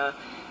if we're going to,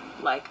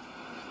 like,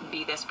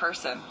 be this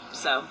person.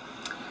 So,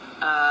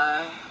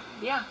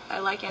 yeah, I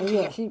like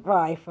Anti-Hero. Yeah, she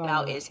probably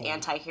Now is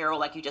Anti-Hero,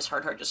 like you just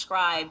heard her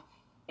describe.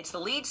 It's the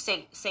lead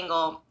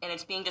single, and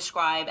it's being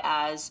described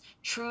as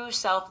true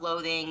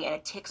self-loathing, and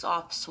it ticks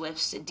off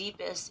Swift's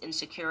deepest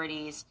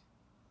insecurities.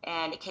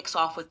 And it kicks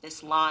off with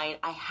this line,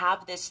 I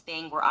have this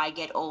thing where I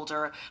get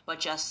older, but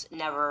just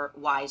never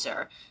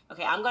wiser.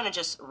 Okay, I'm going to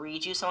just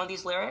read you some of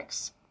these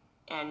lyrics,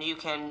 and you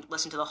can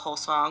listen to the whole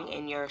song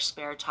in your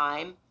spare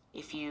time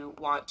if you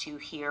want to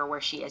hear where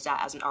she is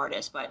at as an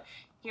artist. But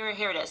here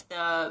it is.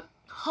 The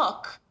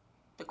hook,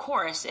 the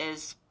chorus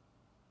is,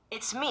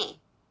 it's me.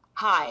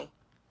 Hi,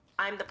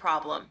 I'm the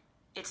problem.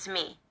 It's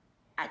me.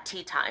 At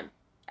tea time.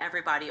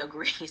 Everybody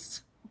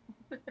agrees.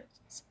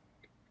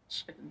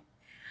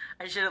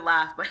 I shouldn't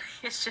laugh, but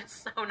it's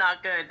just so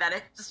not good. That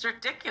it's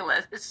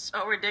ridiculous. It's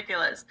so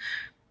ridiculous.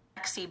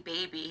 Sexy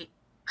baby.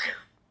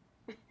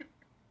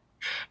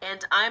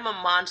 And I'm a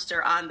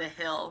monster on the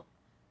hill.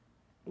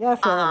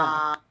 That's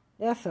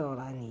all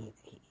I need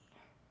to hear.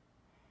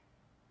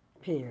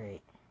 Period.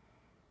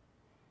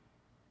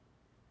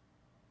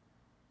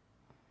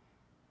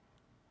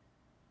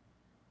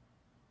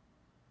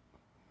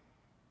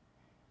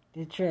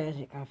 The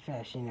Tragic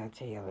Confession of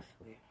Taylor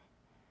Swift.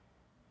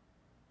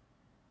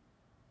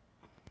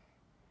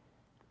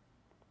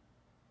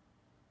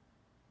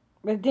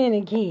 But then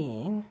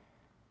again,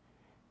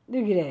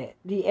 look at that.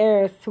 The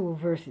Eras Tour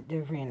versus the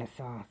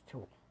Renaissance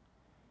Tour.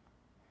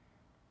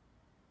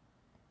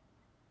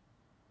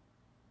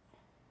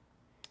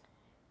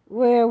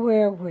 Well.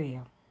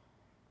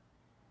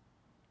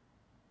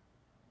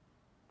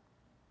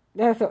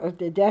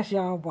 That's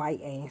y'all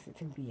white answer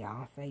to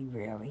Beyonce,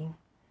 really.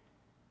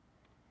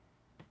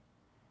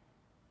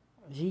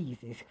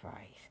 Jesus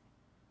Christ.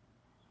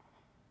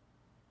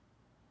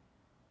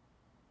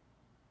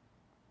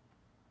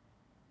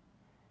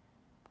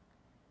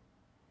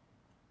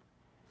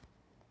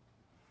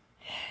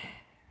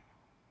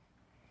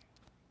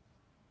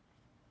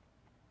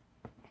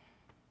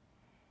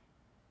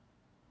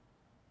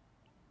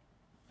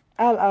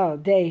 Oh,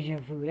 Deja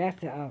Vu.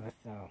 That's the other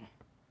song.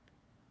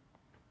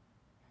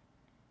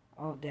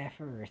 Oh, that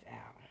first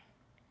album.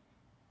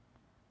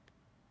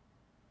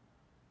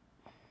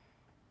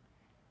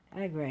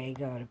 I ready to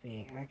go to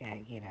bed. I gotta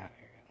get out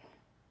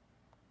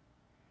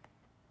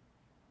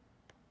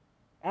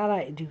early. I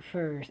like to do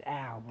first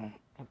album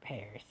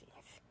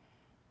comparisons.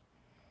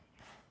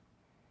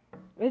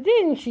 But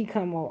didn't she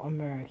come on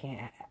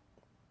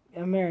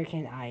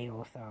American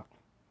Idol, so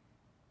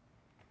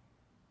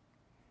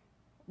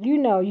you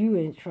know you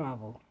in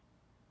trouble.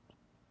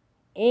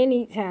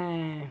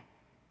 Anytime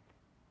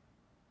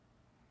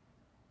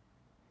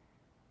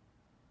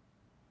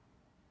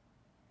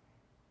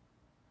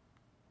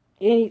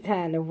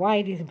the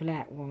whitest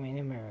black woman in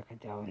America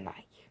don't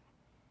like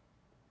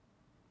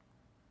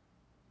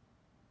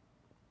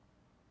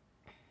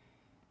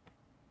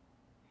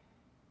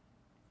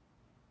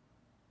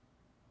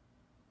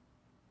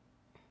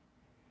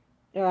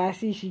you. Oh, I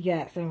see she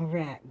got some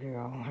rap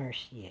girl on her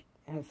shit.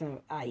 And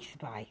some Ice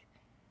Spice.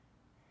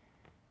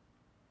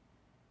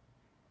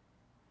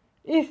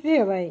 It's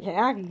still like,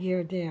 I could give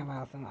a damn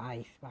about some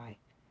Ice Spice.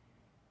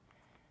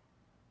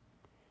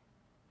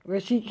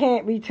 But she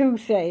can't be too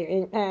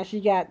safe. And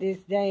she got this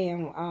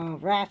damn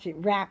ratchet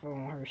rapper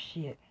on her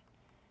shit.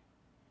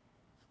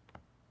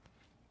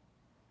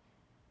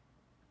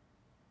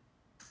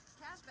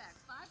 Cashback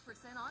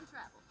 5% on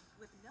travel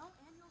with no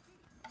annual fee.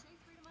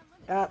 Chase Freedom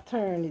Unlimited. I'll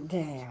turn it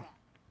down.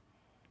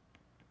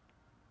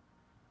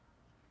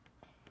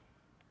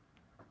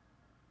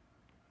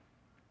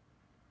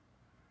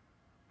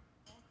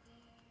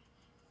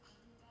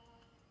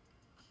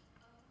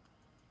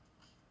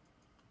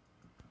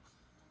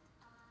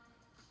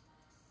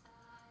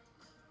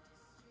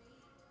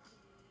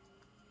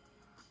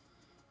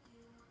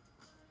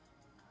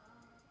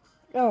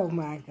 Oh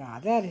my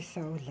God, that is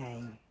so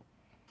lame.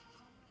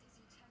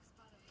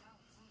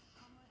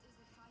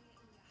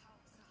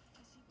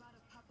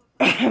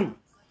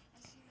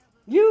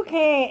 You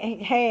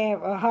can't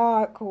have a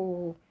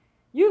hardcore,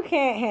 you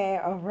can't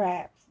have a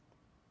rap,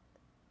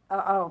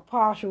 a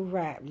partial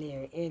rap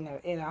lyric in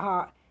a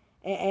hard,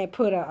 and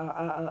put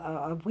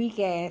a weak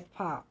ass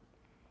pop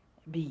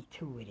beat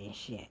to it and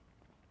shit.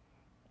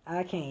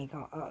 I can't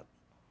go.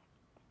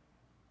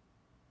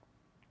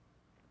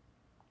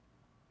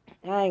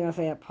 I ain't gonna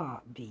say a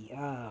pop beat.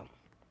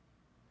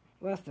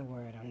 What's the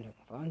word I'm looking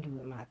for? I'm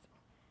doing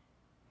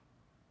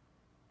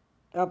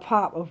a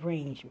pop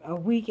arrangement, a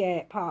weak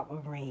ass pop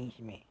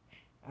arrangement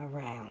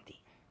around it.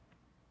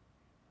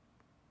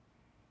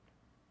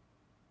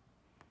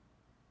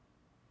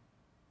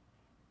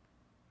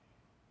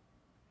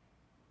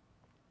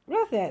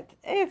 What's that?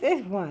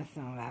 It's one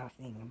song I was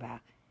thinking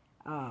about.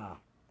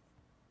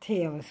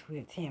 Taylor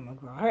Swift, Tim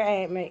McGraw. Her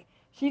ad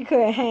she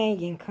couldn't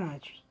hang in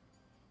country,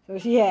 so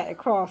she had to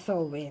cross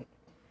over. And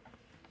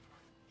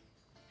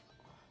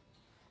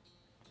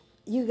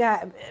you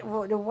got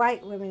the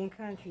white women in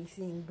country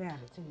sing better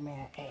too,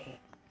 man. Getting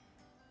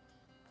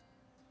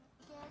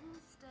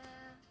stuck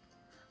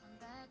on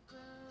back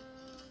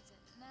roads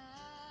at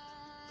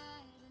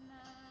night, and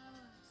I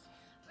was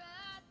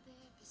right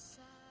there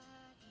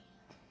beside him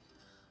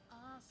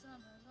all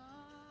summer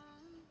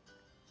long.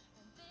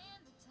 And then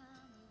the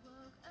time we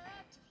woke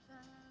up to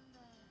find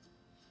that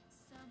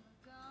summer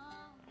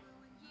gone. But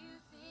when you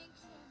think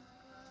summer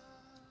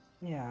gone.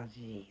 Yeah,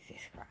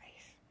 Jesus Christ.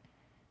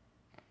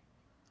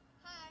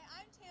 Hi,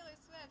 I'm Taylor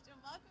Swift, and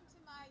welcome to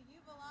my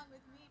You Belong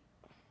With Me.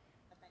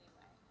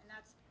 Anyway, and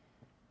that's...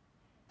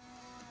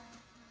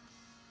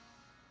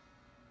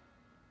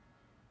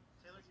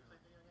 Taylor, do you play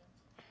video games?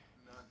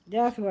 None.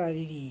 That's what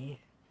it is.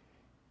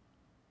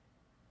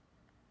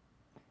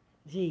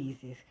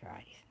 Jesus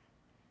Christ.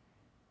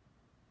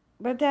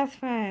 But that's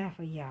fine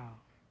for y'all.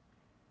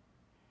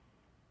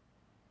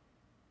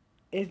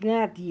 It's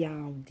not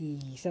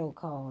the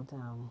so-called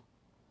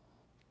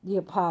the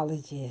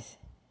apologists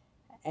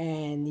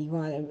and you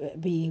want to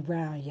be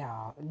around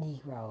y'all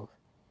Negroes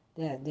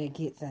that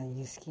gets under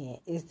your skin.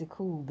 It's the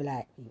cool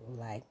black people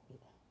like me.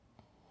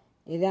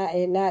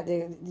 It not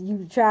the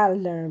you try to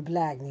learn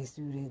blackness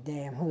through the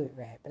damn hood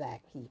rat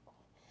black people.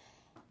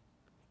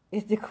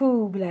 It's the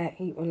cool black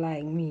people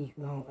like me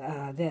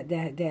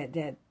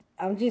that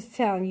I'm just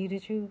telling you the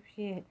truth,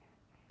 shit.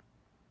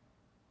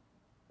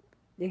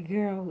 The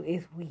girl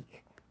is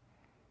weak.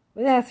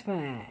 But that's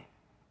fine.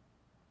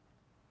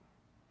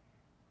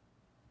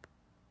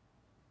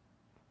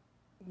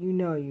 You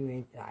know you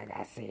ain't, like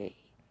I said,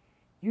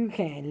 you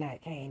can't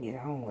like Candace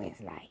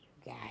Owens like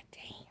you,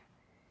 goddamn.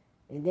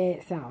 And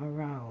there's something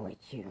wrong with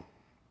you.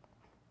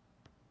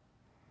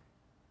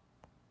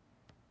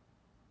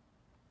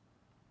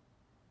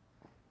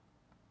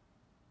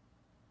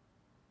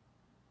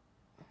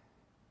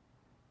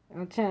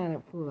 I'm trying to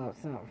pull up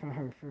something from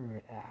her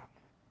third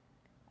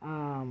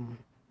album.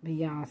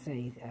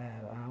 Beyonce's,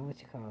 what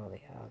you call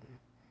it,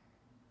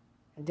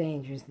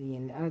 Dangerously,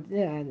 and I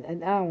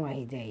don't want to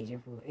hit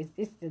Dangerous.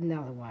 It's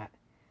another one.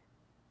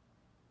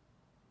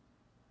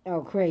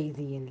 Oh,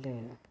 Crazy in Love.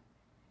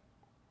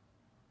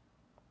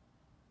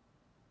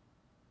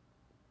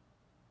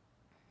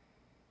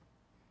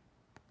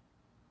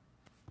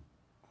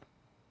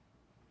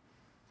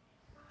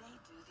 They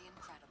do the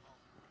incredible.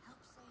 Help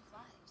save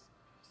lives.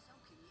 So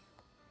can you.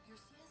 Your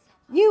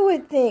CSL. You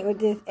would think with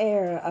this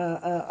era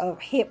of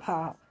hip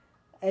hop,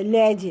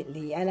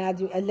 allegedly, and I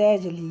do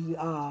allegedly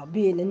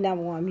being the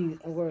number one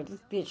music in the world,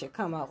 this bitch should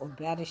come up with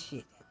better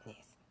shit than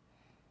this.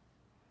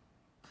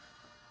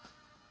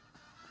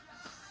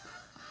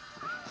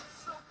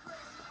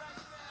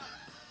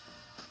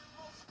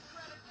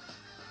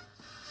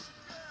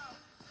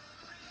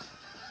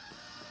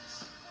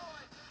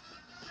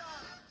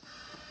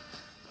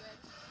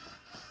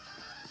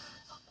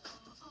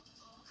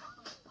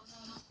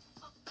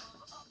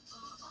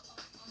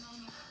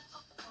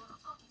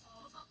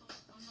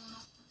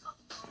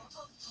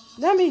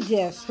 Let me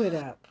just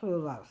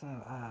pull up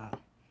some.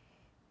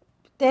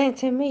 Then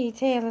to me,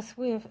 Taylor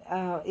Swift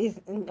is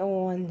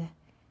on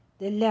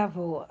the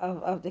level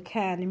of the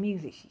kind of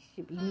music she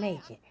should be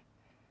making.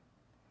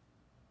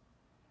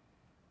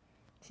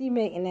 She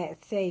making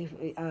that safe,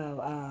 you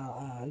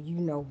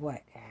know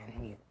what kind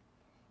of music.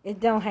 It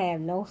don't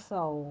have no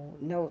soul,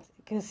 no,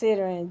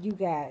 considering you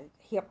got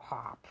hip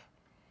hop,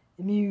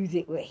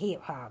 music with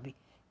hip hop.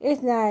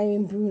 It's not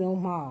even Bruno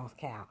Mars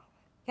count.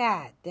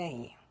 God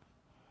damn.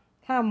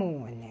 Come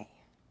on now.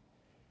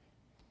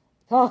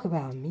 Talk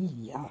about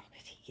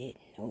mediocrity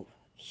getting over.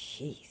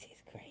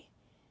 Jesus Christ.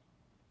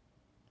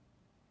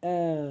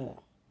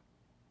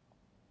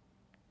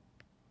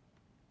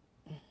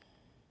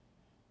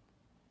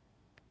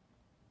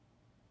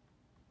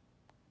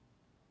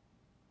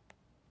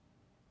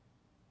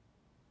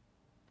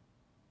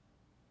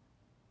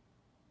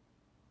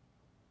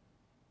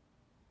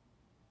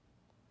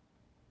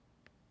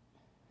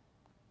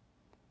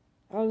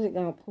 I'm just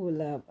gonna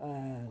pull up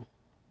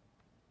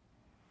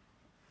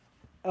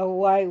a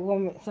white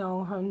woman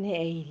song from the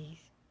 80s.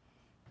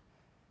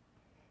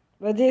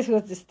 But this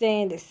was the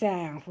standard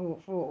sound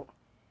for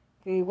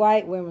the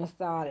white women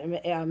started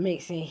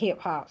mixing hip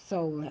hop,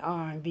 soul, and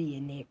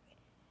R&B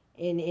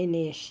in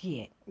their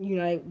shit. You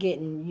know,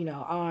 getting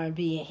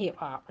R&B and hip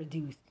hop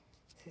produced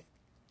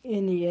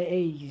in the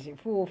 80s.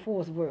 Full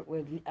Force worked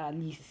with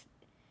Lisa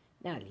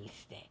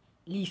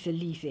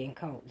and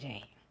Colt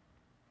Jam.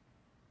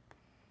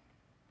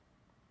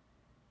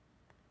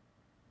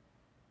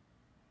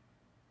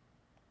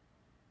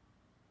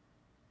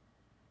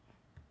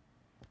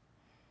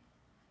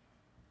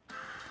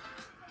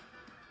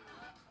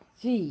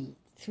 Gee,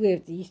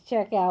 Swifties,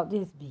 check out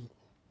this beat.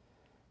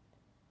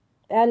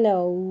 I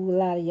know a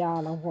lot of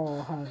y'all are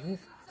wall huggers.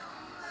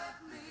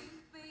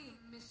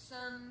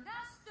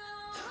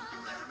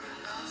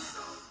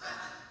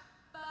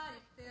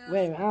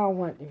 Wait a minute, I don't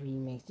want the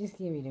remix. Just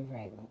give me the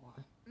regular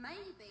one.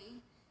 Maybe,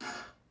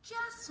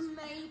 just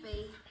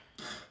maybe,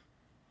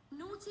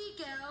 naughty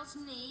girls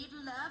need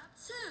love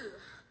too.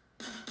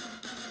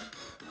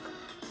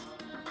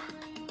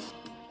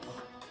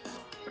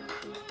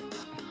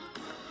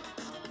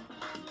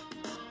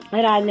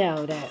 And I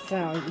know that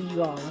song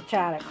you all will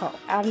try to call.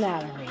 I'm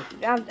not a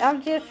racist.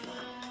 I'm just.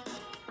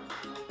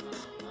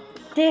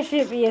 There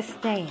should be a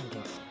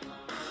standard.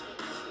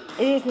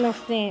 It is no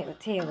standard with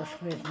Taylor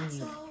Swift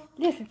music.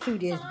 Listen to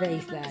this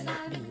bass line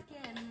of beat.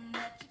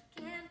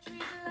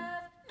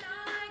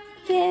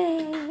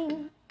 Yeah.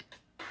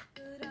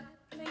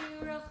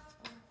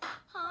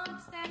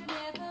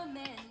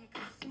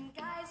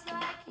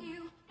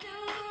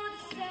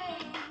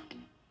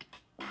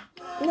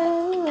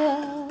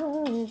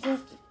 Love is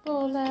just a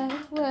four-letter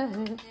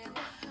word.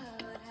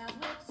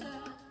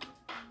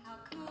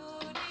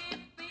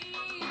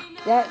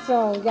 That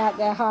song got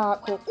that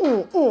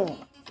hardcore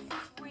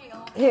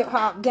hip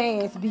hop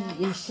dance beat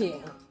and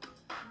shit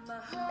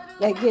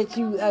that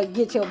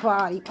get your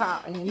body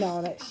popping and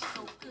all that shit.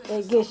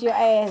 That gets your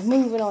ass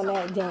moving on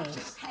that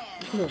dance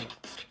floor.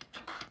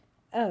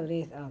 Oh,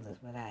 there's others,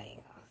 but I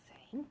ain't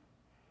gonna say.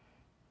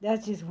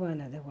 That's just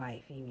one of the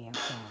white female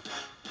songs.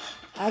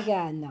 I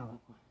got another one.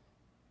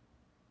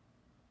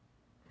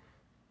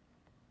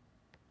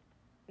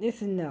 This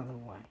is another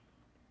one.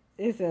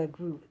 It's a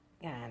group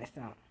kind of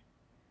song.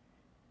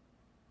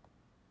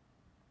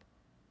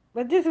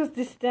 But this was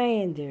the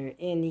standard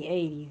in the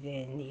 80s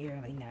and the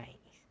early 90s.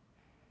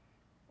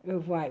 It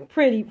was like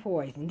Pretty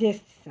Poison. This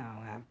is the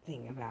song I'm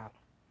thinking about.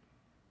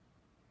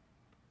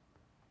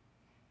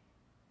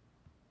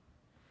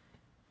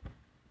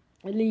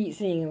 The lead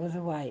singer was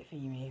a white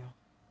female.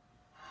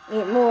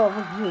 It's more of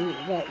a group,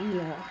 but you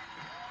know.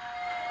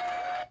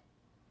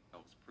 That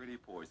was Pretty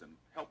Poison.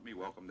 Help me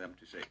welcome them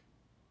to Shake.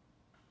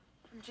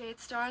 From Jade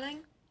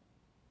Starling?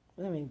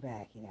 Let me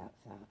back it up,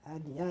 son. I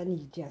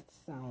need just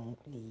a song,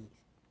 please.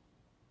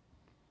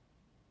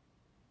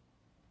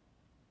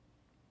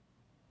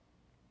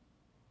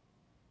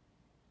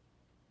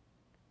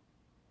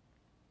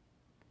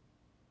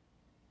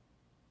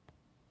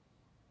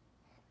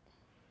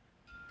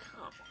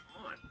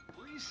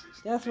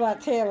 That's why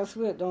Taylor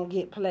Swift don't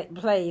get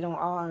played on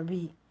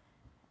R&B.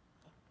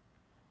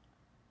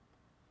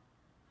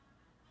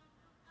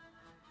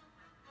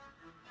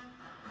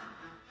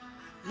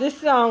 This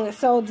song is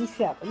so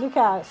deceptive. Look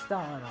how it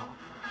started off.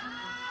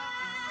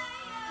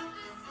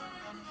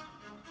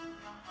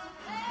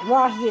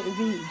 Watch it, the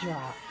beat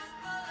drop.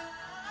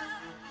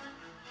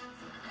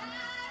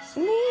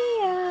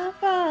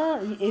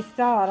 It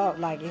started off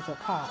like it's a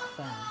pop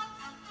song.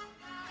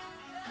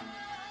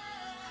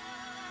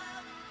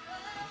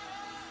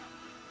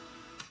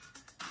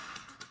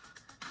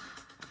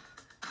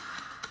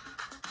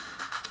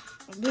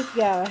 This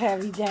got a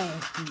heavy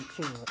dance beat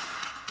to it.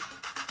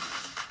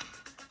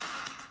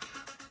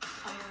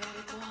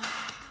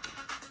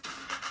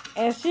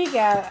 And she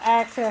got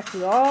access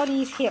to all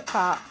these hip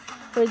hop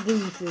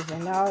producers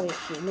and all this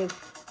shit. And this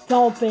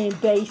thumping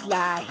bass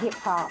line hip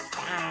hop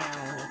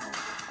sound.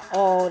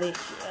 All this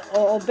shit.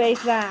 Or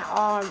bass line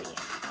army.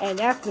 And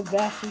that's the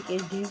best she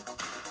can do.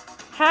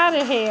 How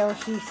the hell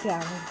she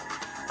selling?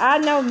 I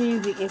know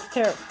music is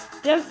terrible.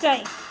 Just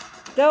saying.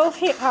 Those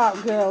hip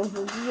hop girls,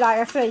 like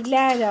I say,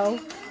 Lano,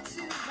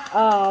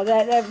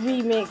 that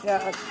remix,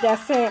 that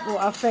sample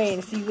of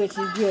Fantasy, which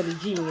is really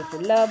genius. The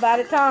Love by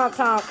the Tom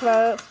Tom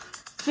Club.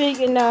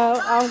 Speaking of,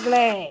 I'm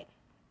glad.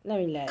 Let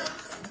me let it.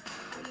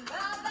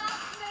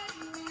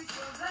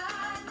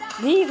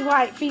 These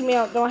white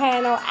females don't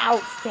have no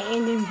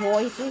outstanding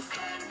voices,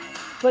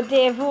 but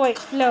their voice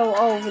flow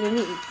over the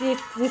music.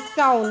 This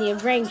song, the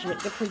arrangement,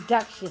 the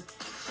production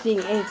thing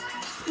is.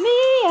 Me,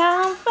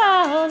 I'm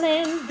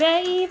falling,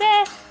 baby.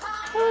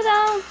 Hold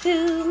on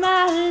to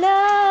my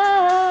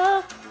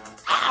love.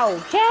 Ow,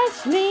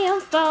 catch me,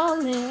 I'm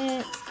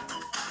falling.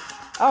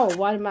 Oh,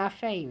 one of my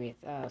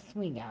favorites,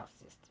 Swing Out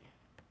Sister.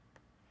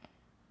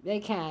 They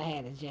kind of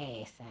had a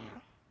jazz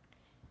sound.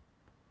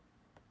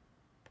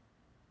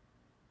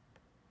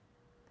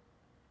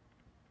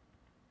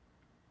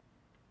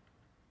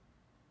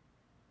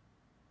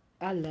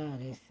 I love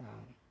this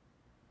song.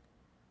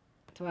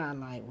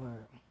 Twilight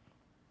World.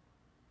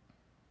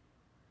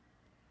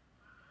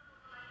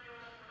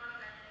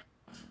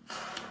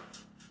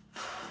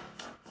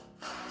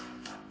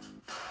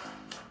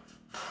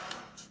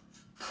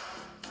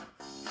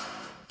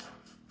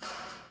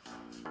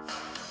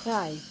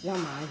 Nice,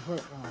 somebody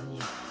work on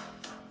you.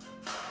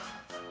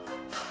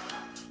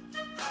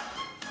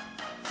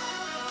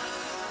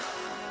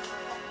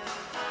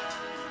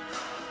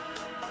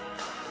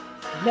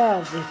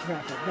 Love this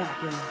record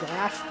back in the day.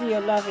 I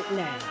still love it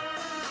now.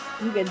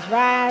 You can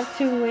drive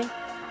to it.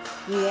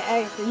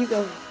 You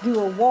can do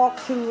a walk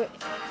to it.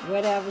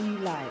 Whatever you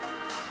like.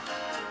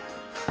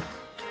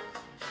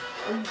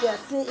 You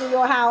just sit in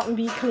your house and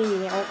be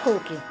cleaning or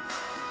cooking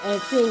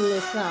and sing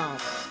this song.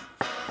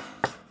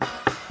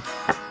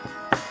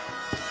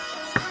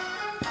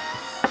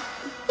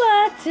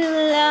 For too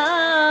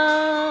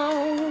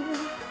long,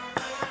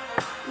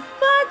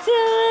 for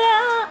too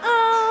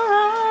long,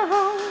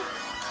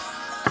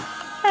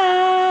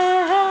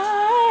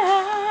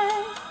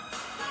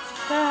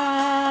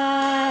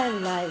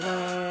 starlight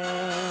world.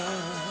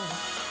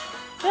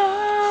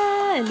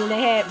 And then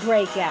they had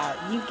Breakout.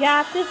 You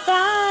got to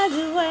find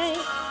a way.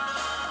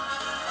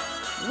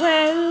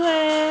 Well.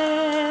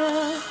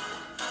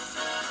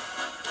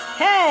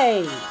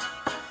 Hey!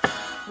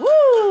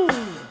 Woo!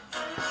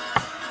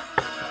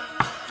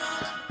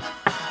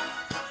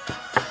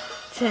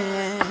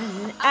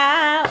 Turn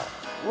out,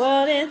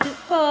 world into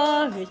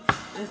forest.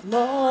 There's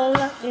more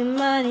luck and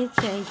money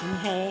changing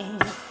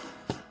hands.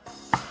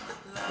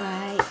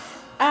 Lights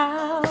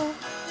out,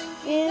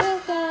 in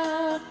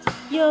about.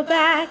 You're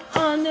back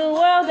on the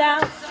world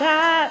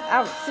outside.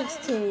 I was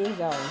 16 years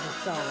old when this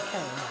song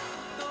came out.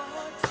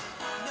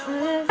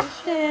 There's a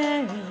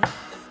sharing,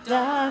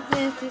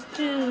 darkness is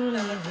truly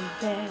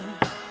there.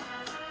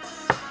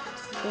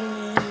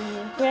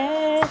 In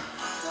breath,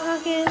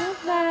 talking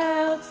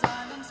about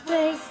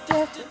space,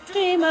 just a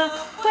dream away.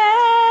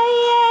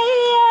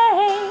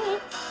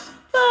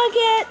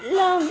 Forget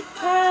lonely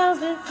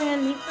crowds and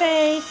friendly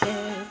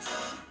faces.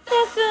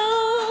 They'll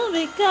soon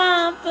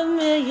become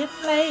familiar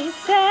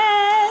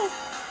places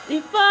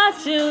before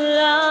too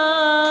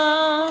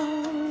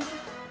long.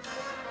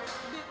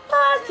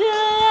 For too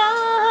long.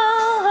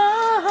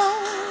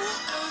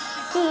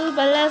 Food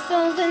by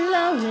lessons and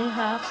lonely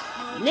hearts,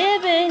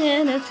 living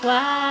in a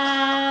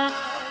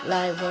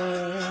twilight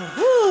world.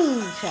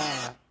 Woo,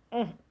 child.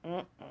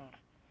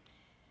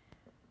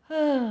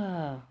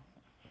 Oh,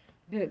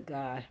 good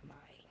God, Mike.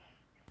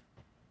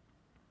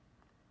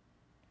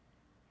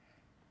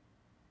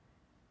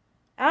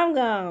 I'm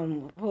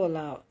gonna pull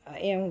out an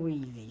M.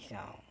 Weezy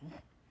song.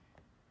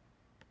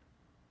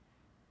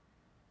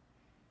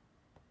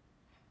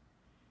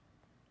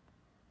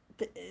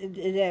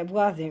 That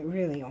wasn't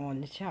really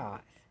on the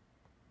charts.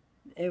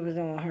 It was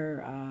on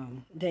her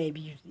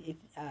debut.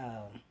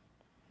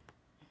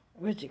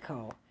 What's it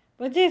called?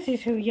 But this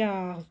is who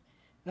y'all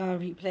gonna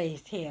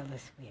replace Taylor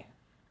Swift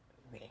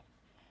with.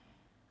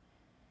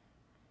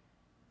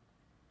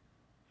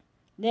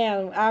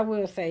 Now, I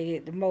will say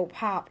that the more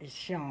pop is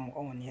shown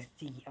on this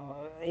CD,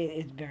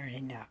 it's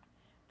burning up.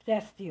 But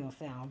that still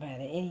sounds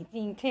better.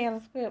 Anything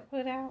Taylor Swift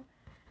put out?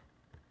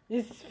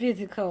 This is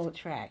Physical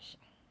Attraction.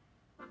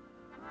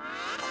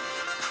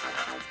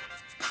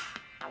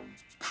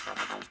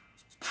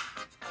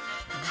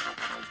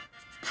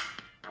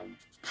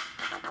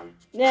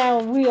 Now,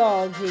 we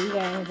all agree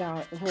that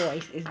our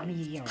voice is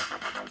mediocre,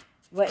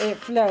 but it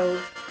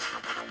flows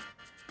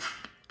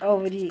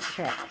over these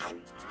tracks.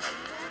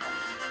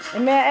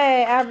 And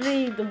I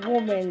believe the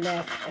woman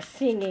that's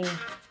singing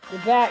the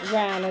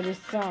background of this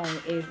song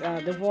is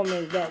the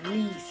woman that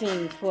lead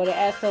sings for the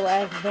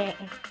SOS band.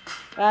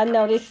 I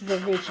know this is a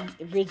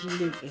Reggie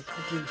Lucas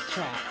produced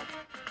track.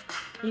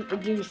 He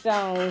produced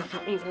songs for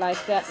people like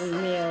Sutton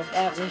Mills,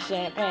 Evelyn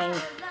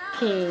Champagne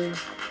King.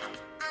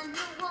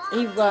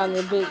 He run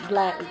the big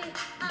black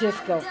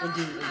disco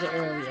producer in the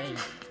early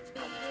 80s.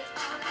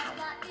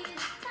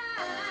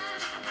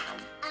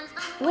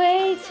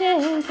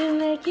 Waiting to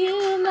make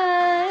you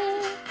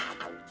mine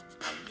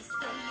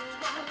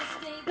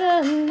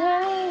the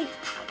night.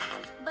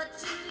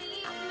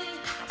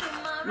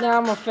 Now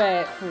I'm gonna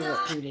fast forward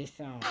through this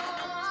song.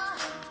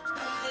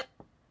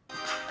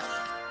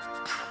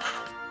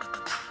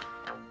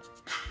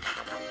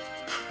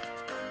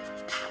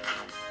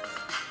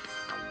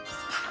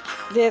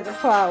 There's a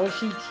part where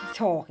she's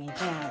talking,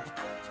 trying to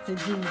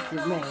seduce the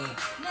man.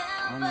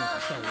 I'm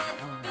not saying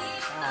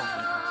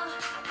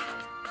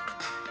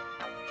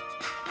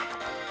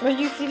But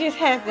you see, this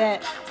has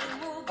that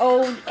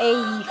old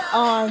 80s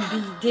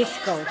R&B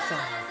disco song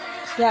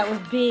that was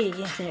big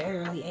in the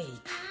early 80s.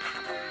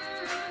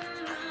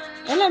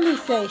 And let me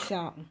say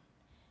something.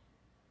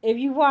 If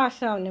you watch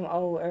some of them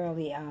old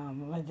early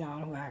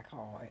Madonna, who I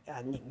call it,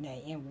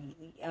 nickname,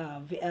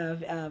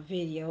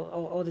 video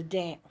or the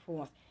dance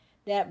performance,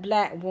 that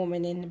black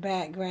woman in the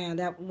background,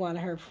 that was one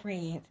of her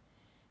friends,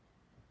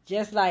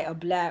 just like a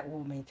black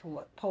woman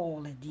toward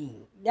Paula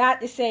Deen.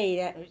 Not to say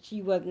that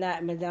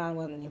Madonna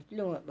wasn't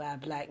influenced by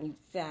black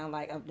music, sound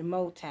like up the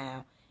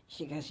Motown,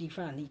 because she's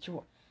from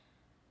Detroit.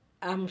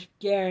 I'm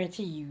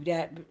guarantee you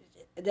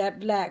that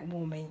black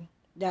woman,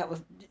 that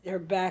was her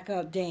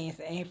backup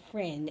dancer and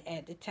friend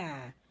at the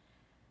time,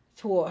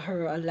 taught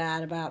her a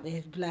lot about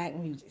this black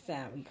music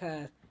sound,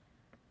 because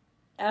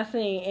I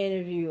seen an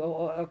interview,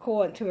 or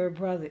according to her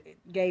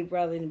gay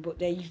brother in the book,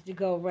 they used to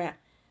go around,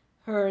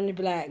 her and the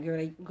black girl,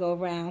 they go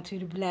around to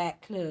the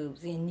black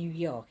clubs in New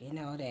York and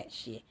all that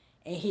shit,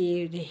 and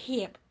hear the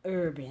hip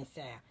urban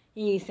sound.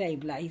 He didn't say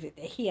black. He said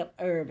the hip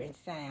urban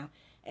sound.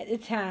 At the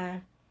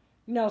time,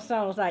 you know,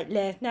 songs like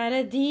Last Night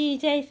a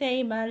DJ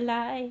Saved My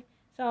Life.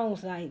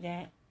 Songs like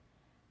that.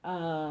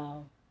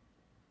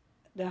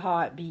 The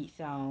Heartbeat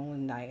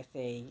song, like I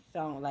say,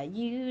 song like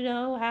You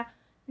Know How to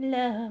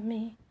Love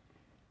Me.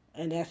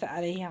 And that's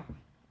how they are.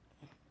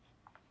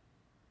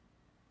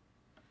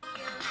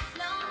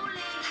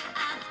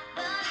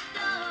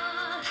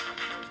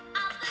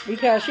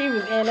 Because she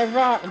was in a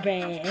rock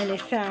band and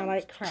it sounded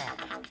like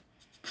crap.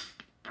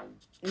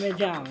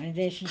 Madonna. And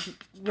then she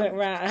went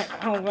around,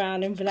 hung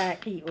around them black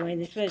people,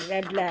 and especially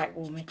that black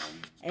woman,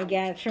 and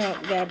got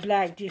Trump that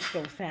black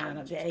disco sound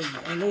of the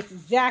 80s. And it's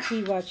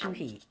exactly what you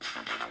hear.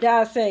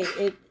 I'll say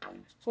it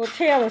for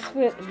Taylor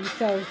Swift to be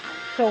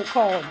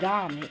so-called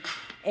dominant.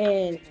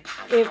 And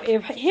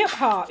if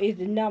hip-hop is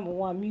the number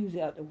one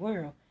music of the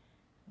world,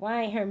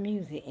 why ain't her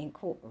music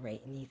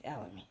incorporating these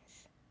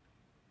elements?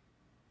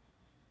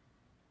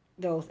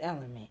 Those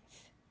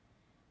elements.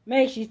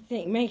 Makes you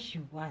think, makes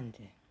you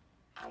wonder.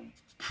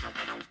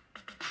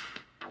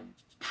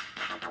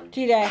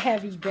 See that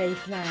heavy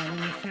bass line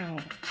in the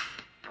song.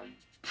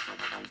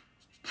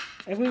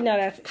 And we know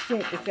that's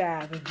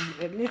synthesizer beat,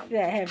 but listen to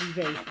that heavy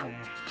bass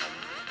line.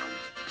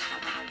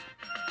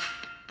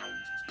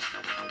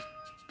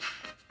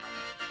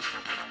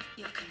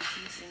 You're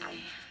confusing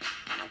me.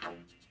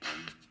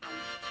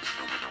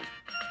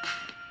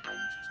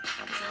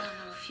 Because I don't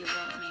know if you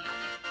want me.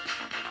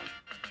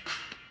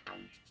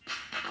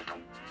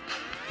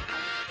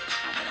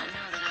 But I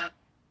know that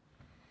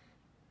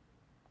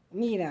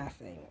Need I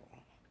say more?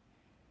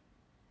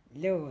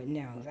 Lord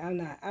knows, I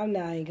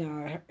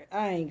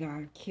ain't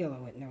gonna kill her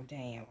with no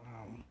damn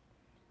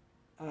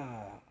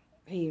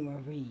Peter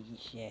Marie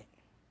shit.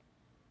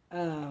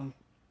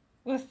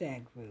 What's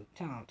that group?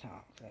 Tom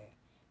Tom. So,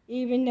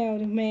 even though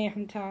the man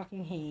from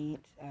Talking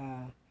Heads,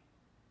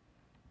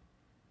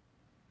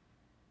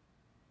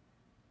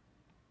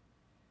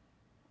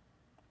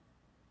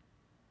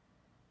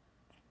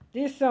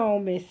 this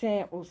song been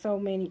sampled so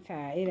many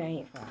times, it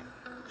ain't fun.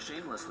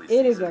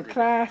 It is a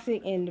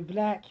classic in the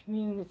black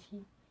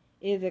community.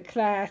 It is a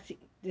classic.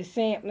 The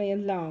sampling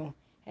alone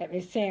has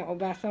been sampled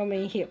by so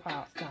many hip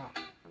hop stars.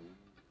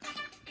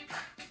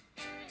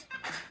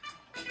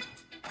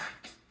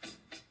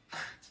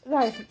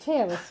 Like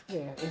Taylor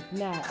Swift is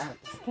not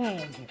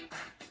understanding.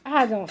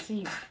 I don't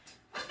see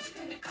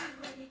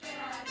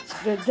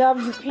the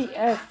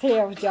WPS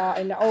tells y'all,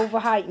 and the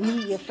overhyped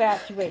media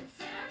factory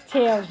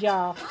tells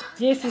y'all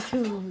this is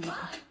who.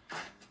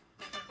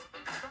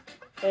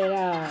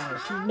 And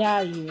she's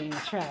not even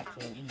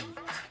attractive.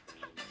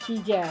 She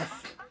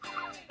just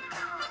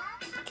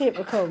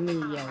typical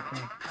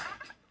mediocre.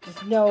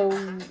 There's no,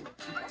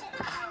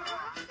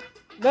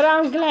 but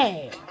I'm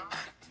glad.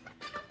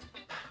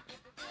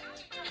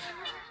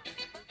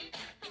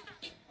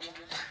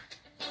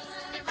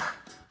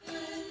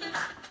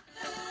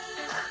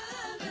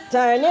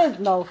 Turn this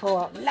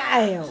mofo up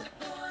loud.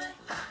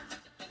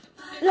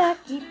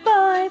 Lucky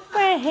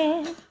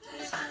boyfriend.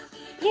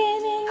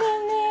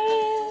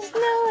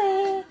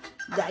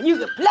 Now you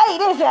can play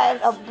this as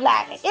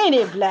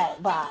any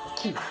black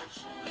barbecue.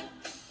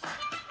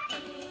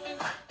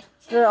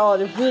 Girl,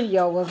 the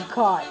video was a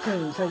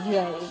cartoon, so you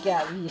ain't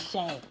got to be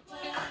ashamed.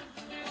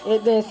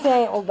 It's been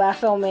sampled by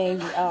so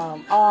many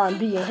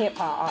R&B and hip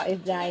hop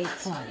artists that ain't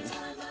funny.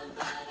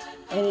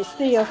 And it's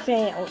still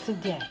sampled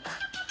today.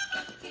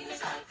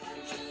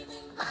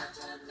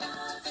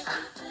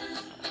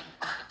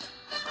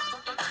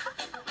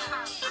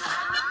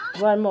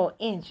 One more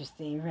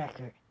interesting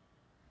record.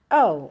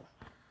 Oh,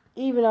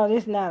 even though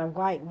this is not a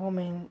white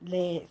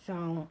woman-led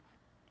song,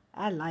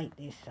 I like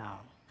this song.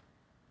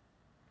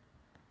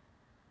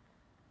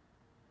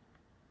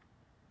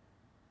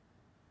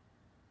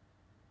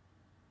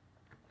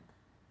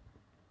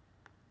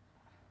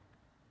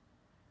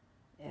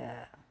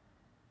 Yeah.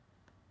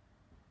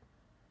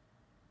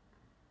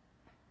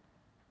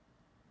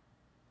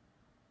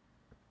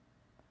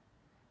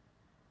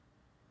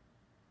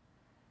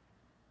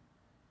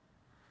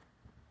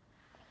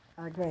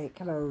 A great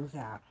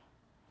closeout.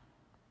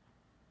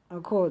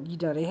 Of course, you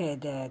know they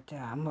had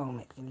that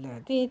moments in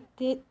love. What is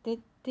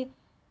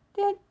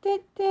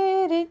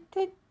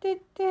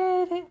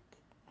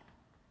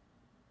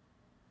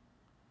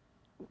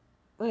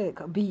it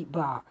called?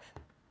 Beatbox.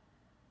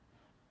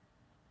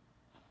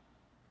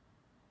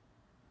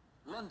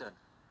 London.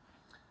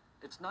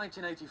 It's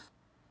 1984.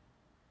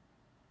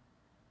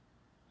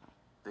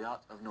 The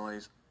Art of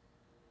Noise.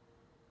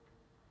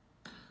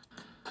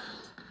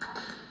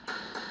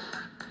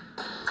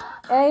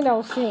 Ain't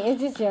no sing,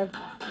 it's just your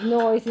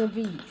noise and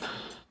beats.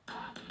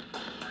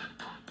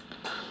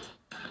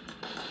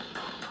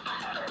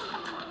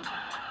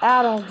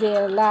 I don't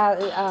dare allow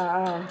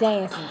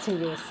dancing to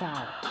this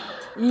song.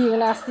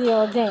 Even I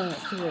still dance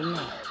to it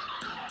now.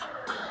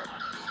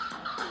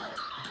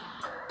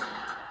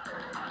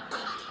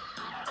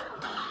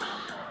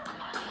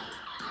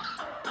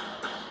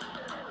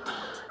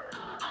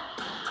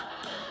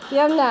 See,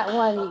 I'm not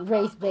one of these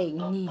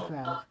race-baiting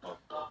Negroes.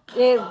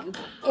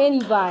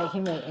 Anybody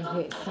can make a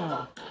good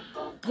song.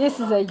 this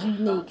is a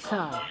unique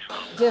song.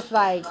 Just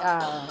like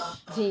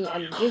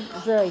this is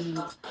very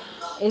unique.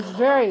 It's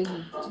very,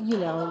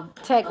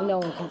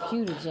 techno and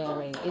computer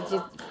generated. It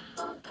just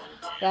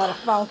got a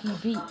funky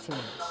beat to it.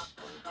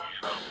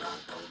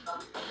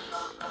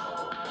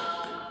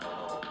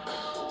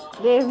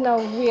 There's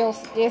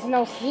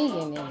no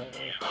singing in it.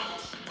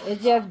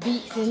 It's just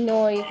beats and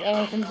noise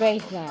and some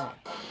bass line.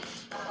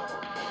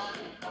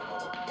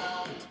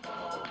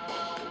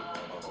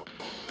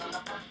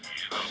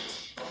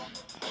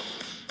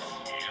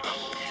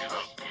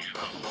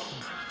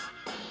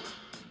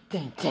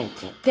 Dun, dun,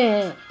 dun,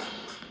 dun.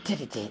 Dun,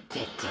 dun, dun,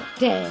 dun, dun,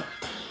 dun.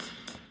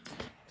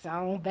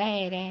 Song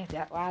badass.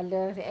 That's why I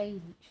love the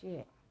 80s.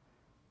 Shit.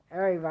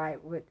 Everybody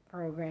with the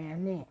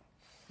program then.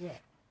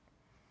 Shit.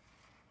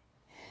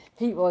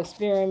 People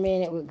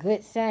experimented with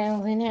good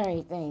sounds and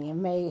everything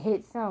and made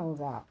hit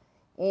songs out.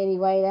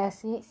 Anyway,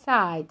 that's it.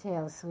 Side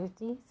Taylor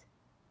Swifties.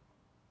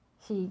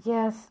 She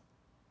just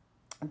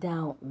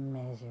don't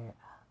measure up.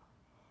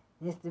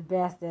 It's the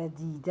best that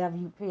the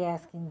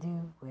WPS can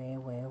do.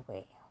 Well.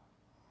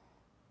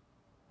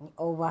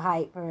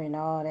 Overhype her and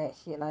all that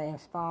shit like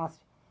that sponsor.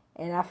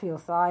 And I feel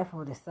sorry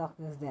for the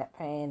suckers that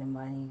paying the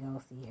money to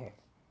go see her.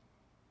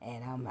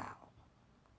 And I'm out.